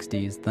early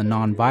 60s, the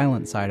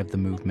nonviolent side of the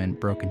movement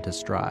broke into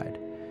stride.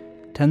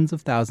 Tens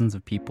of thousands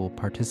of people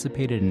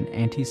participated in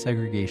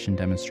anti-segregation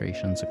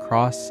demonstrations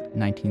across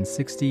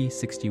 1960,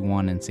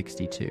 61, and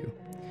 62.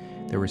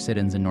 There were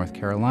sit-ins in North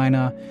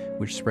Carolina,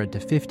 which spread to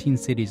 15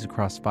 cities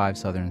across 5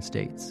 southern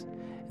states.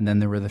 And then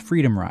there were the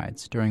Freedom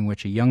Rides, during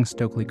which a young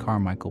Stokely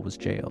Carmichael was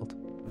jailed.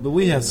 But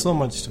we have so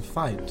much to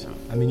fight.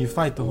 I mean, you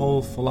fight the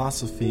whole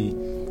philosophy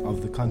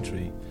of the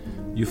country.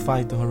 You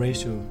fight the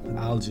Horatio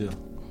Alger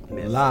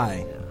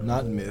lie,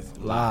 not myth,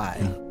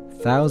 lie.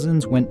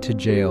 Thousands went to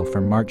jail for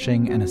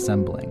marching and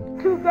assembling.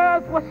 2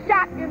 girls were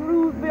shot in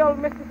Louisville,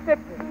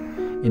 Mississippi.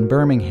 In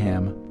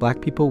Birmingham, black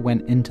people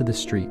went into the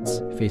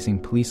streets, facing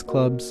police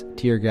clubs,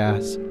 tear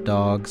gas,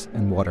 dogs,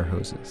 and water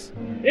hoses.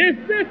 Is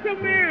this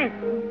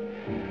America,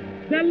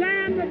 the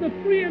land of the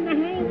free and the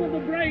home of the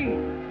brave?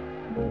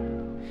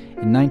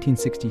 In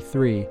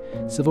 1963,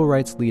 civil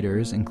rights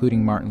leaders,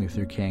 including Martin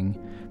Luther King,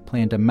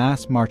 planned a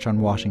mass march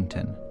on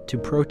Washington to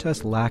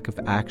protest lack of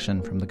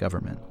action from the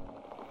government.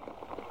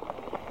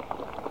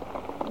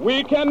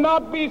 We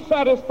cannot be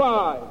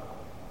satisfied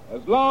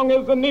as long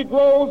as the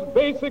Negro's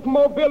basic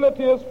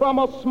mobility is from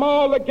a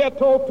smaller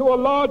ghetto to a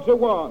larger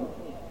one.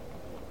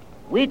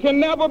 We can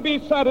never be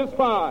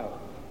satisfied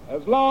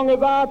as long as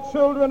our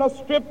children are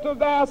stripped of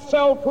their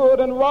selfhood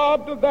and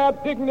robbed of their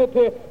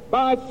dignity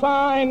by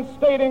signs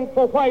stating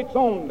for whites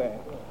only.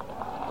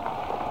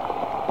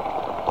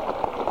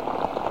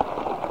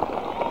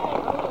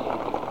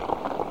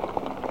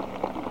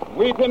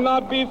 We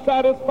cannot be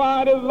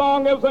satisfied as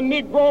long as a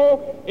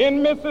Negro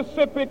in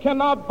Mississippi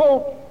cannot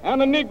vote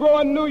and a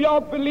Negro in New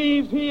York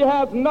believes he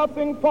has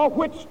nothing for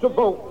which to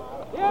vote.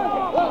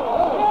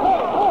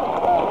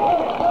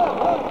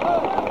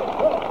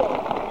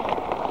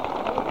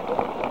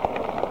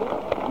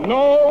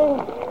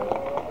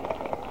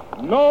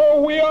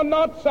 No, we are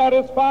not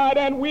satisfied,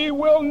 and we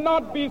will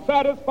not be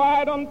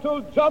satisfied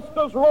until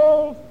justice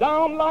rolls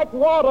down like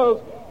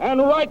waters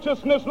and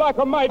righteousness like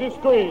a mighty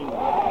stream.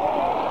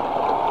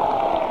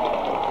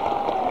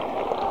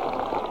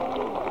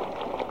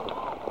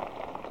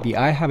 The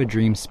I Have a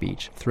Dream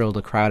speech thrilled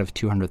a crowd of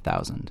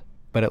 200,000,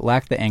 but it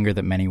lacked the anger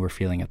that many were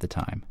feeling at the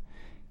time.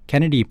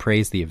 Kennedy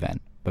praised the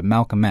event, but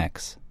Malcolm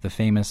X, the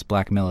famous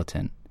black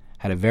militant,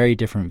 had a very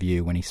different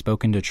view when he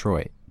spoke in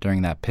Detroit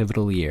during that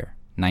pivotal year,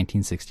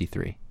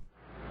 1963.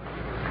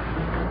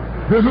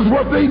 This is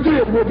what they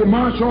did with the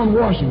March on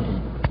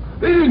Washington.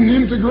 They didn't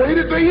integrate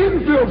it, they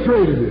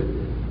infiltrated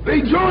it.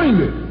 They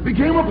joined it,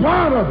 became a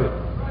part of it,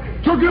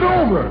 took it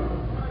over.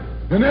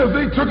 And as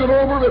they took it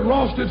over, it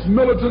lost its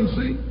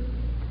militancy.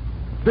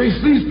 They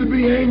ceased to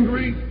be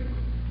angry.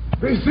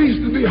 They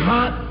ceased to be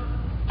hot.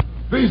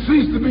 They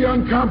ceased to be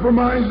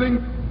uncompromising.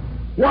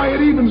 Why, it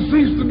even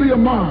ceased to be a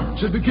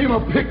march. It became a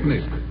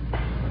picnic,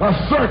 a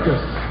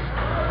circus.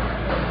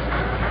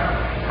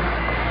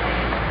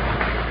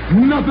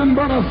 Nothing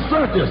but a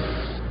circus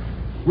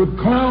with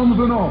clowns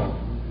and all.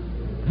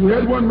 You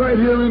had one right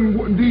here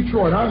in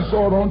Detroit. I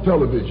saw it on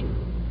television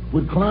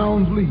with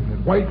clowns leading it,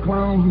 white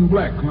clowns and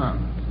black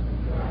clowns.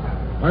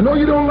 I know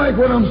you don't like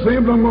what I'm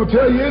saying, but I'm going to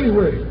tell you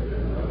anyway.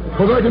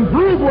 Because I can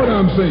prove what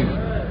I'm saying.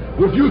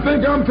 If you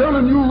think I'm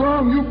telling you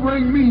wrong, you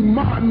bring me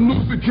Martin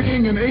Luther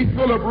King and A.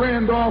 Philip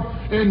Randolph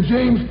and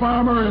James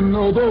Farmer and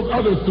those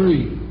other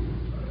 3.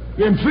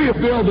 And see if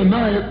they'll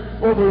deny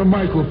it over a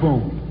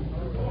microphone.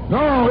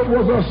 No, it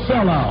was a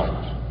sellout.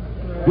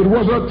 It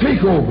was a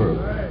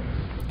takeover.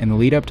 In the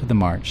lead up to the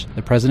march,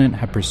 the president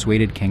had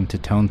persuaded King to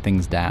tone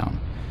things down.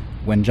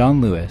 When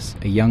John Lewis,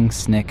 a young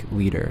SNCC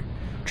leader,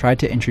 tried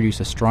to introduce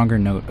a stronger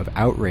note of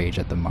outrage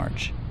at the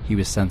march, he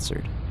was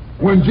censored.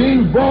 When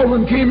James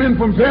Baldwin came in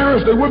from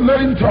Paris, they wouldn't let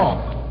him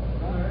talk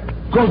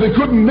because they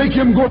couldn't make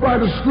him go by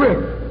the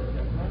script.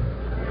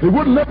 They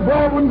wouldn't let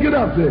Baldwin get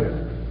up there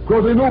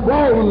because they know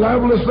Baldwin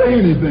liable to say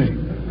anything.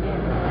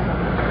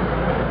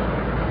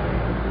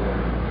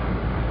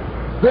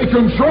 They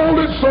controlled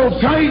it so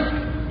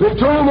tight, they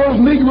told those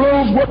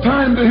Negroes what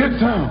time to hit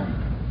town,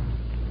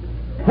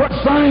 what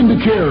sign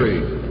to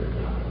carry,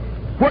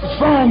 what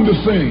song to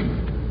sing,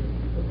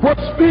 what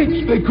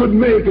speech they could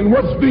make and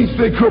what speech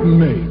they couldn't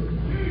make.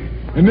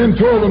 And then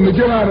told them to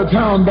get out of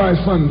town by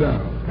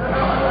sundown.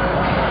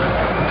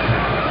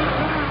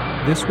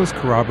 This was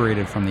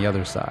corroborated from the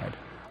other side.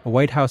 A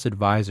White House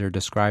advisor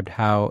described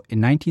how,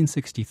 in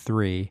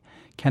 1963,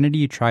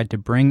 Kennedy tried to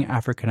bring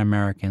African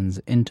Americans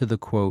into the,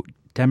 quote,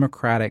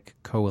 Democratic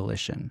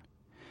coalition.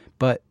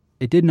 But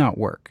it did not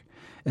work,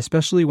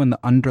 especially when the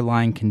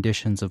underlying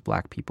conditions of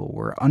black people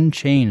were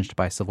unchanged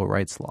by civil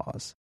rights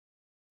laws.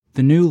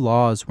 The new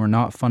laws were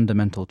not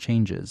fundamental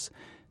changes,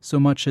 so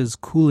much as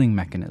cooling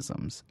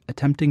mechanisms,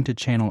 attempting to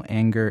channel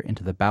anger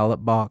into the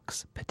ballot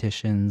box,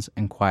 petitions,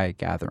 and quiet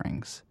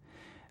gatherings.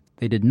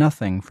 They did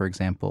nothing, for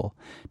example,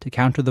 to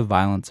counter the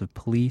violence of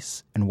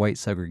police and white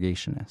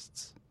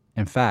segregationists.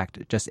 In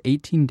fact, just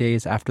 18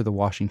 days after the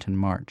Washington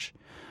March,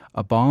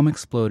 a bomb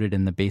exploded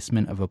in the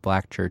basement of a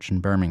black church in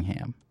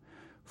Birmingham.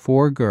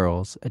 4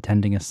 girls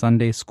attending a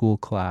Sunday school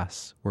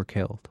class were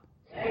killed.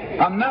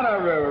 I'm not a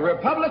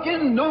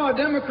Republican, nor a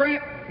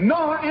Democrat,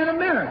 nor an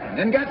American,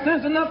 and got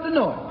sense enough to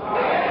know it.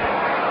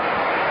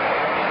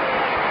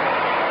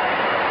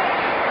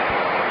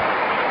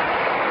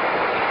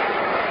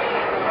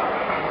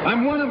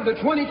 I'm one of the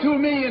 22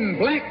 million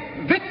black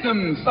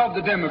victims of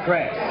the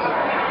Democrats.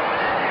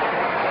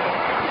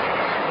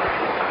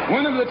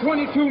 One of the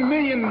 22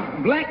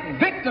 million black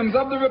victims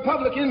of the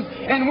Republicans,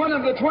 and one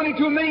of the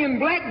 22 million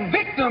black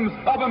victims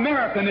of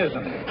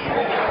Americanism.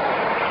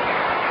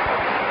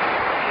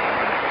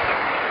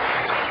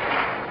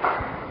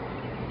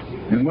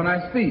 And when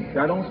I speak,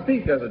 I don't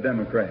speak as a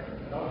Democrat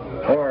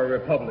or a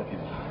Republican.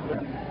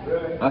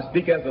 I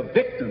speak as a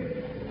victim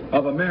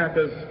of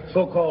America's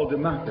so-called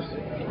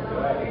democracy.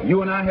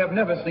 You and I have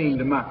never seen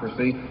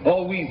democracy.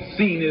 All we've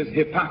seen is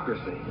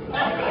hypocrisy.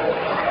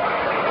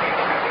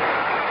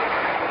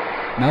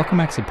 Malcolm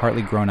X had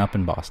partly grown up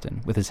in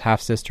Boston with his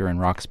half-sister in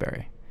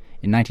Roxbury.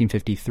 In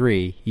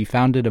 1953, he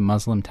founded a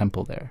Muslim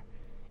temple there.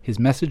 His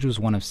message was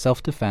one of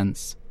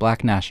self-defense,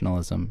 black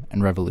nationalism,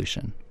 and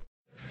revolution.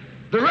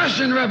 The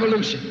Russian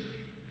Revolution,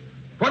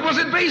 what was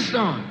it based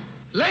on?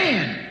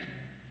 Land.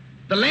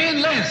 The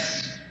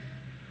landless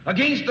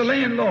against the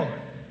landlord.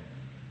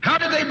 How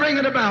did they bring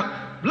it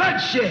about?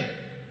 Bloodshed.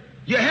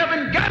 You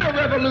haven't got a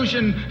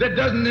revolution that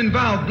doesn't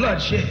involve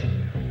bloodshed.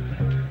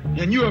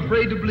 And you're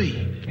afraid to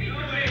bleed.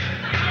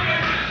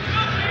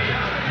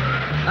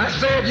 I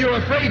said you're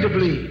afraid to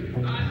bleed.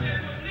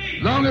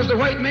 Long as the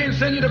white man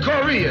sent you to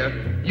Korea,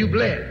 you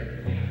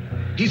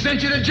bled. He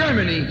sent you to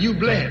Germany, you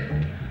bled.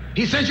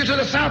 He sent you to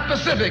the South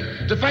Pacific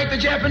to fight the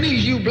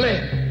Japanese, you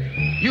bled.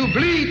 You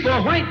bleed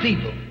for white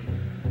people.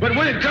 But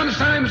when it comes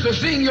time to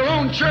seeing your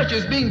own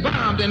churches being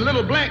bombed and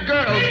little black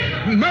girls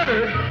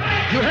murdered,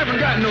 you haven't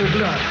got no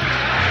blood.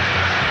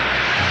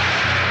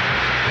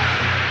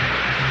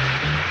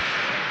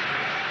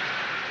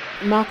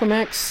 Malcolm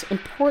X,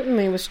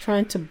 importantly, was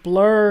trying to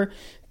blur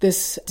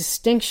this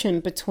distinction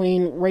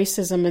between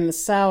racism in the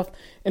South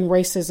and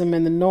racism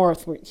in the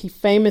North. He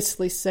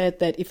famously said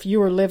that if you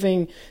were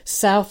living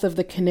south of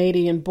the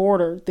Canadian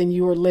border, then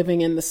you were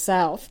living in the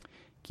South.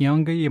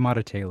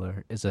 Keeanga-Yamahtta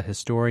Taylor is a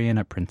historian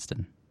at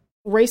Princeton.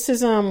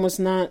 Racism was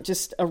not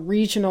just a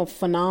regional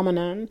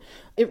phenomenon.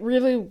 It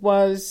really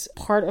was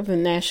part of the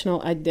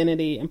national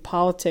identity and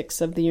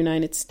politics of the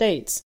United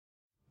States.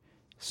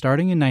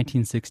 Starting in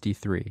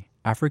 1963,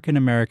 African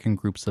American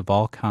groups of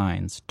all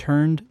kinds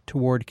turned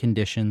toward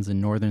conditions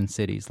in northern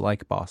cities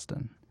like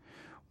Boston,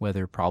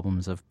 whether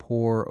problems of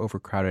poor,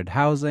 overcrowded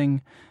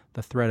housing,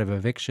 the threat of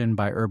eviction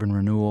by urban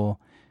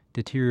renewal,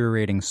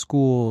 deteriorating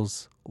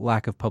schools,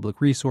 lack of public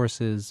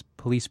resources,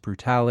 police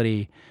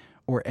brutality,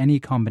 or any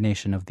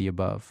combination of the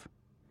above.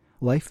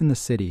 Life in the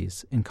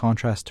cities, in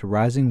contrast to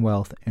rising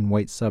wealth in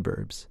white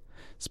suburbs,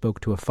 spoke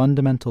to a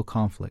fundamental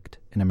conflict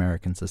in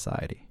American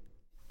society.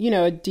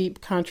 A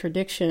deep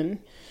contradiction.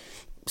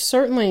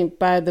 Certainly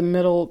by the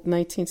middle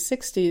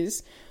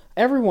 1960s,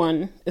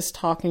 everyone is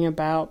talking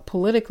about,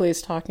 politically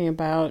is talking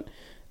about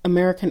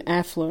American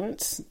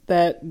affluence,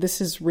 that this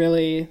is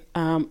really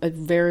a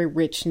very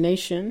rich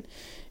nation.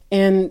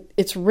 And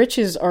its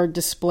riches are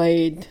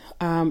displayed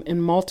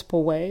in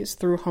multiple ways,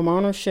 through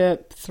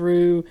homeownership,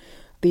 through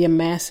the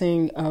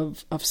amassing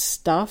of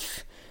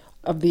stuff,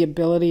 of the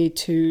ability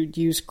to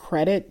use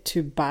credit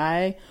to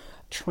buy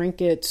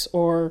trinkets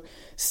or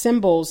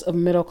symbols of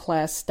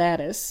middle-class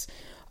status.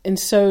 And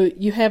so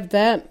you have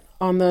that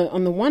on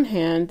the one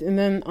hand, and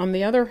then on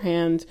the other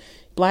hand,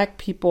 black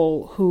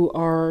people who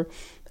are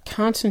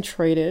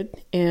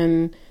concentrated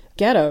in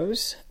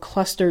ghettos,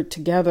 clustered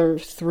together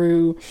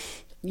through,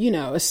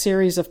 a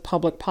series of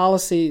public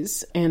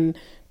policies and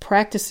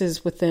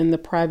practices within the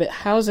private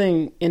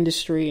housing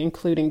industry,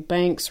 including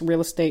banks, real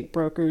estate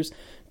brokers,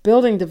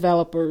 building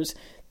developers,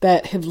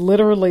 that have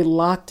literally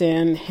locked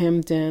in,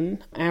 hemmed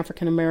in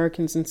African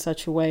Americans in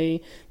such a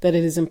way that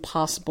it is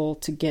impossible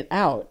to get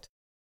out.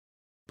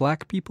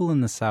 Black people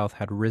in the South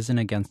had risen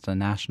against a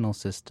national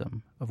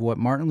system of what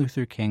Martin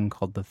Luther King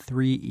called the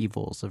 3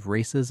 evils of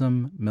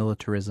racism,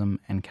 militarism,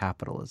 and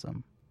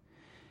capitalism.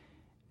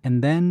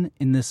 And then,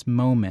 in this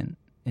moment,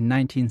 in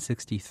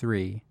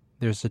 1963,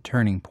 there's a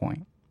turning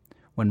point,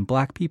 when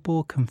black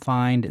people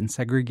confined in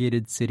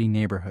segregated city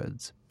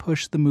neighborhoods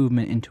pushed the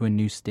movement into a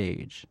new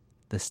stage,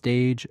 the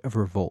stage of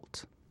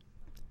revolt.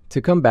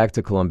 To come back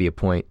to Columbia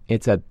Point,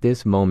 it's at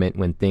this moment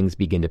when things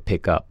begin to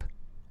pick up.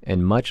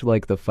 And much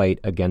like the fight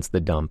against the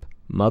dump,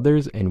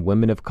 mothers and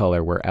women of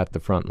color were at the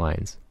front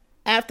lines.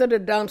 After the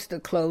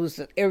dumpster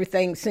closed,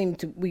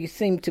 we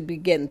seemed to be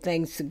getting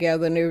things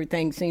together, and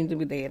everything seemed to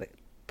be there. To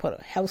put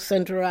a health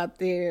center out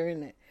there,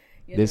 and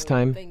this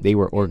time they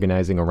were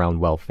organizing around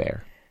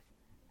welfare.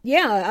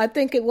 Yeah, I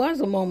think it was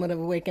a moment of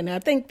awakening. I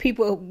think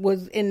people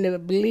was in the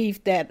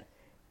belief that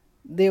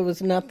there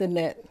was nothing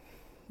that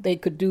they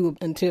could do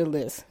until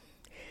this.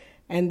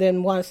 And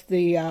then once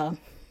the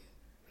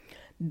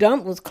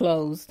dump was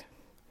closed,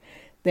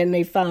 then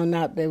they found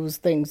out there was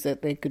things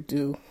that they could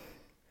do,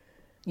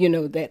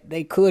 that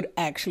they could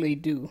actually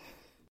do.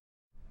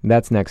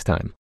 That's next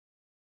time.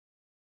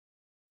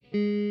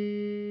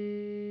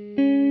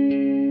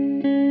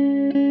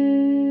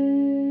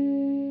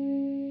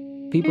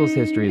 People's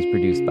History is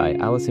produced by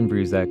Allison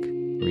Bruzek,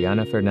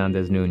 Rihanna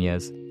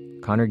Fernandez-Nunez,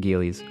 Connor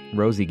Gillies,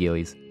 Rosie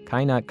Gillies,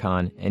 Kainat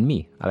Khan, and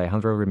me,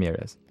 Alejandro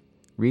Ramirez.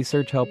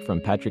 Research help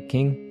from Patrick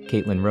King,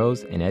 Caitlin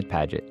Rose, and Ed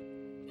Padgett.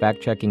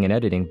 Fact-checking and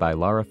editing by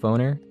Laura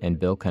Foner and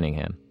Bill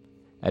Cunningham.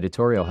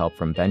 Editorial help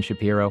from Ben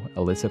Shapiro,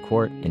 Alyssa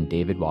Court, and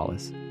David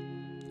Wallace.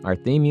 Our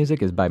theme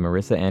music is by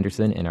Marissa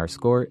Anderson, and our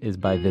score is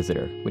by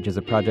Visitor, which is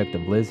a project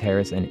of Liz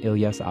Harris and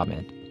Ilyas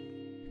Ahmed.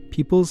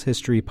 People's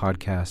History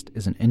Podcast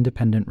is an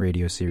independent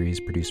radio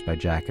series produced by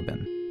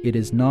Jacobin. It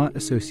is not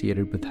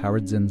associated with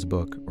Howard Zinn's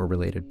book or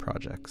related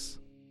projects.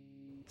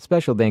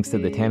 Special thanks to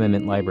the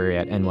Tamiment Library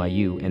at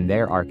NYU and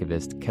their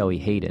archivist, Kelly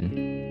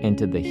Hayden, and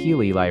to the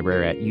Healy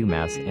Library at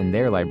UMass and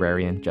their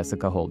librarian,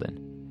 Jessica Holden.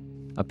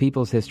 A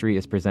People's History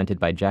is presented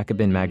by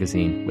Jacobin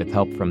Magazine with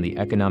help from the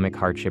Economic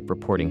Hardship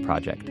Reporting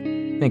Project.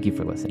 Thank you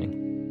for listening.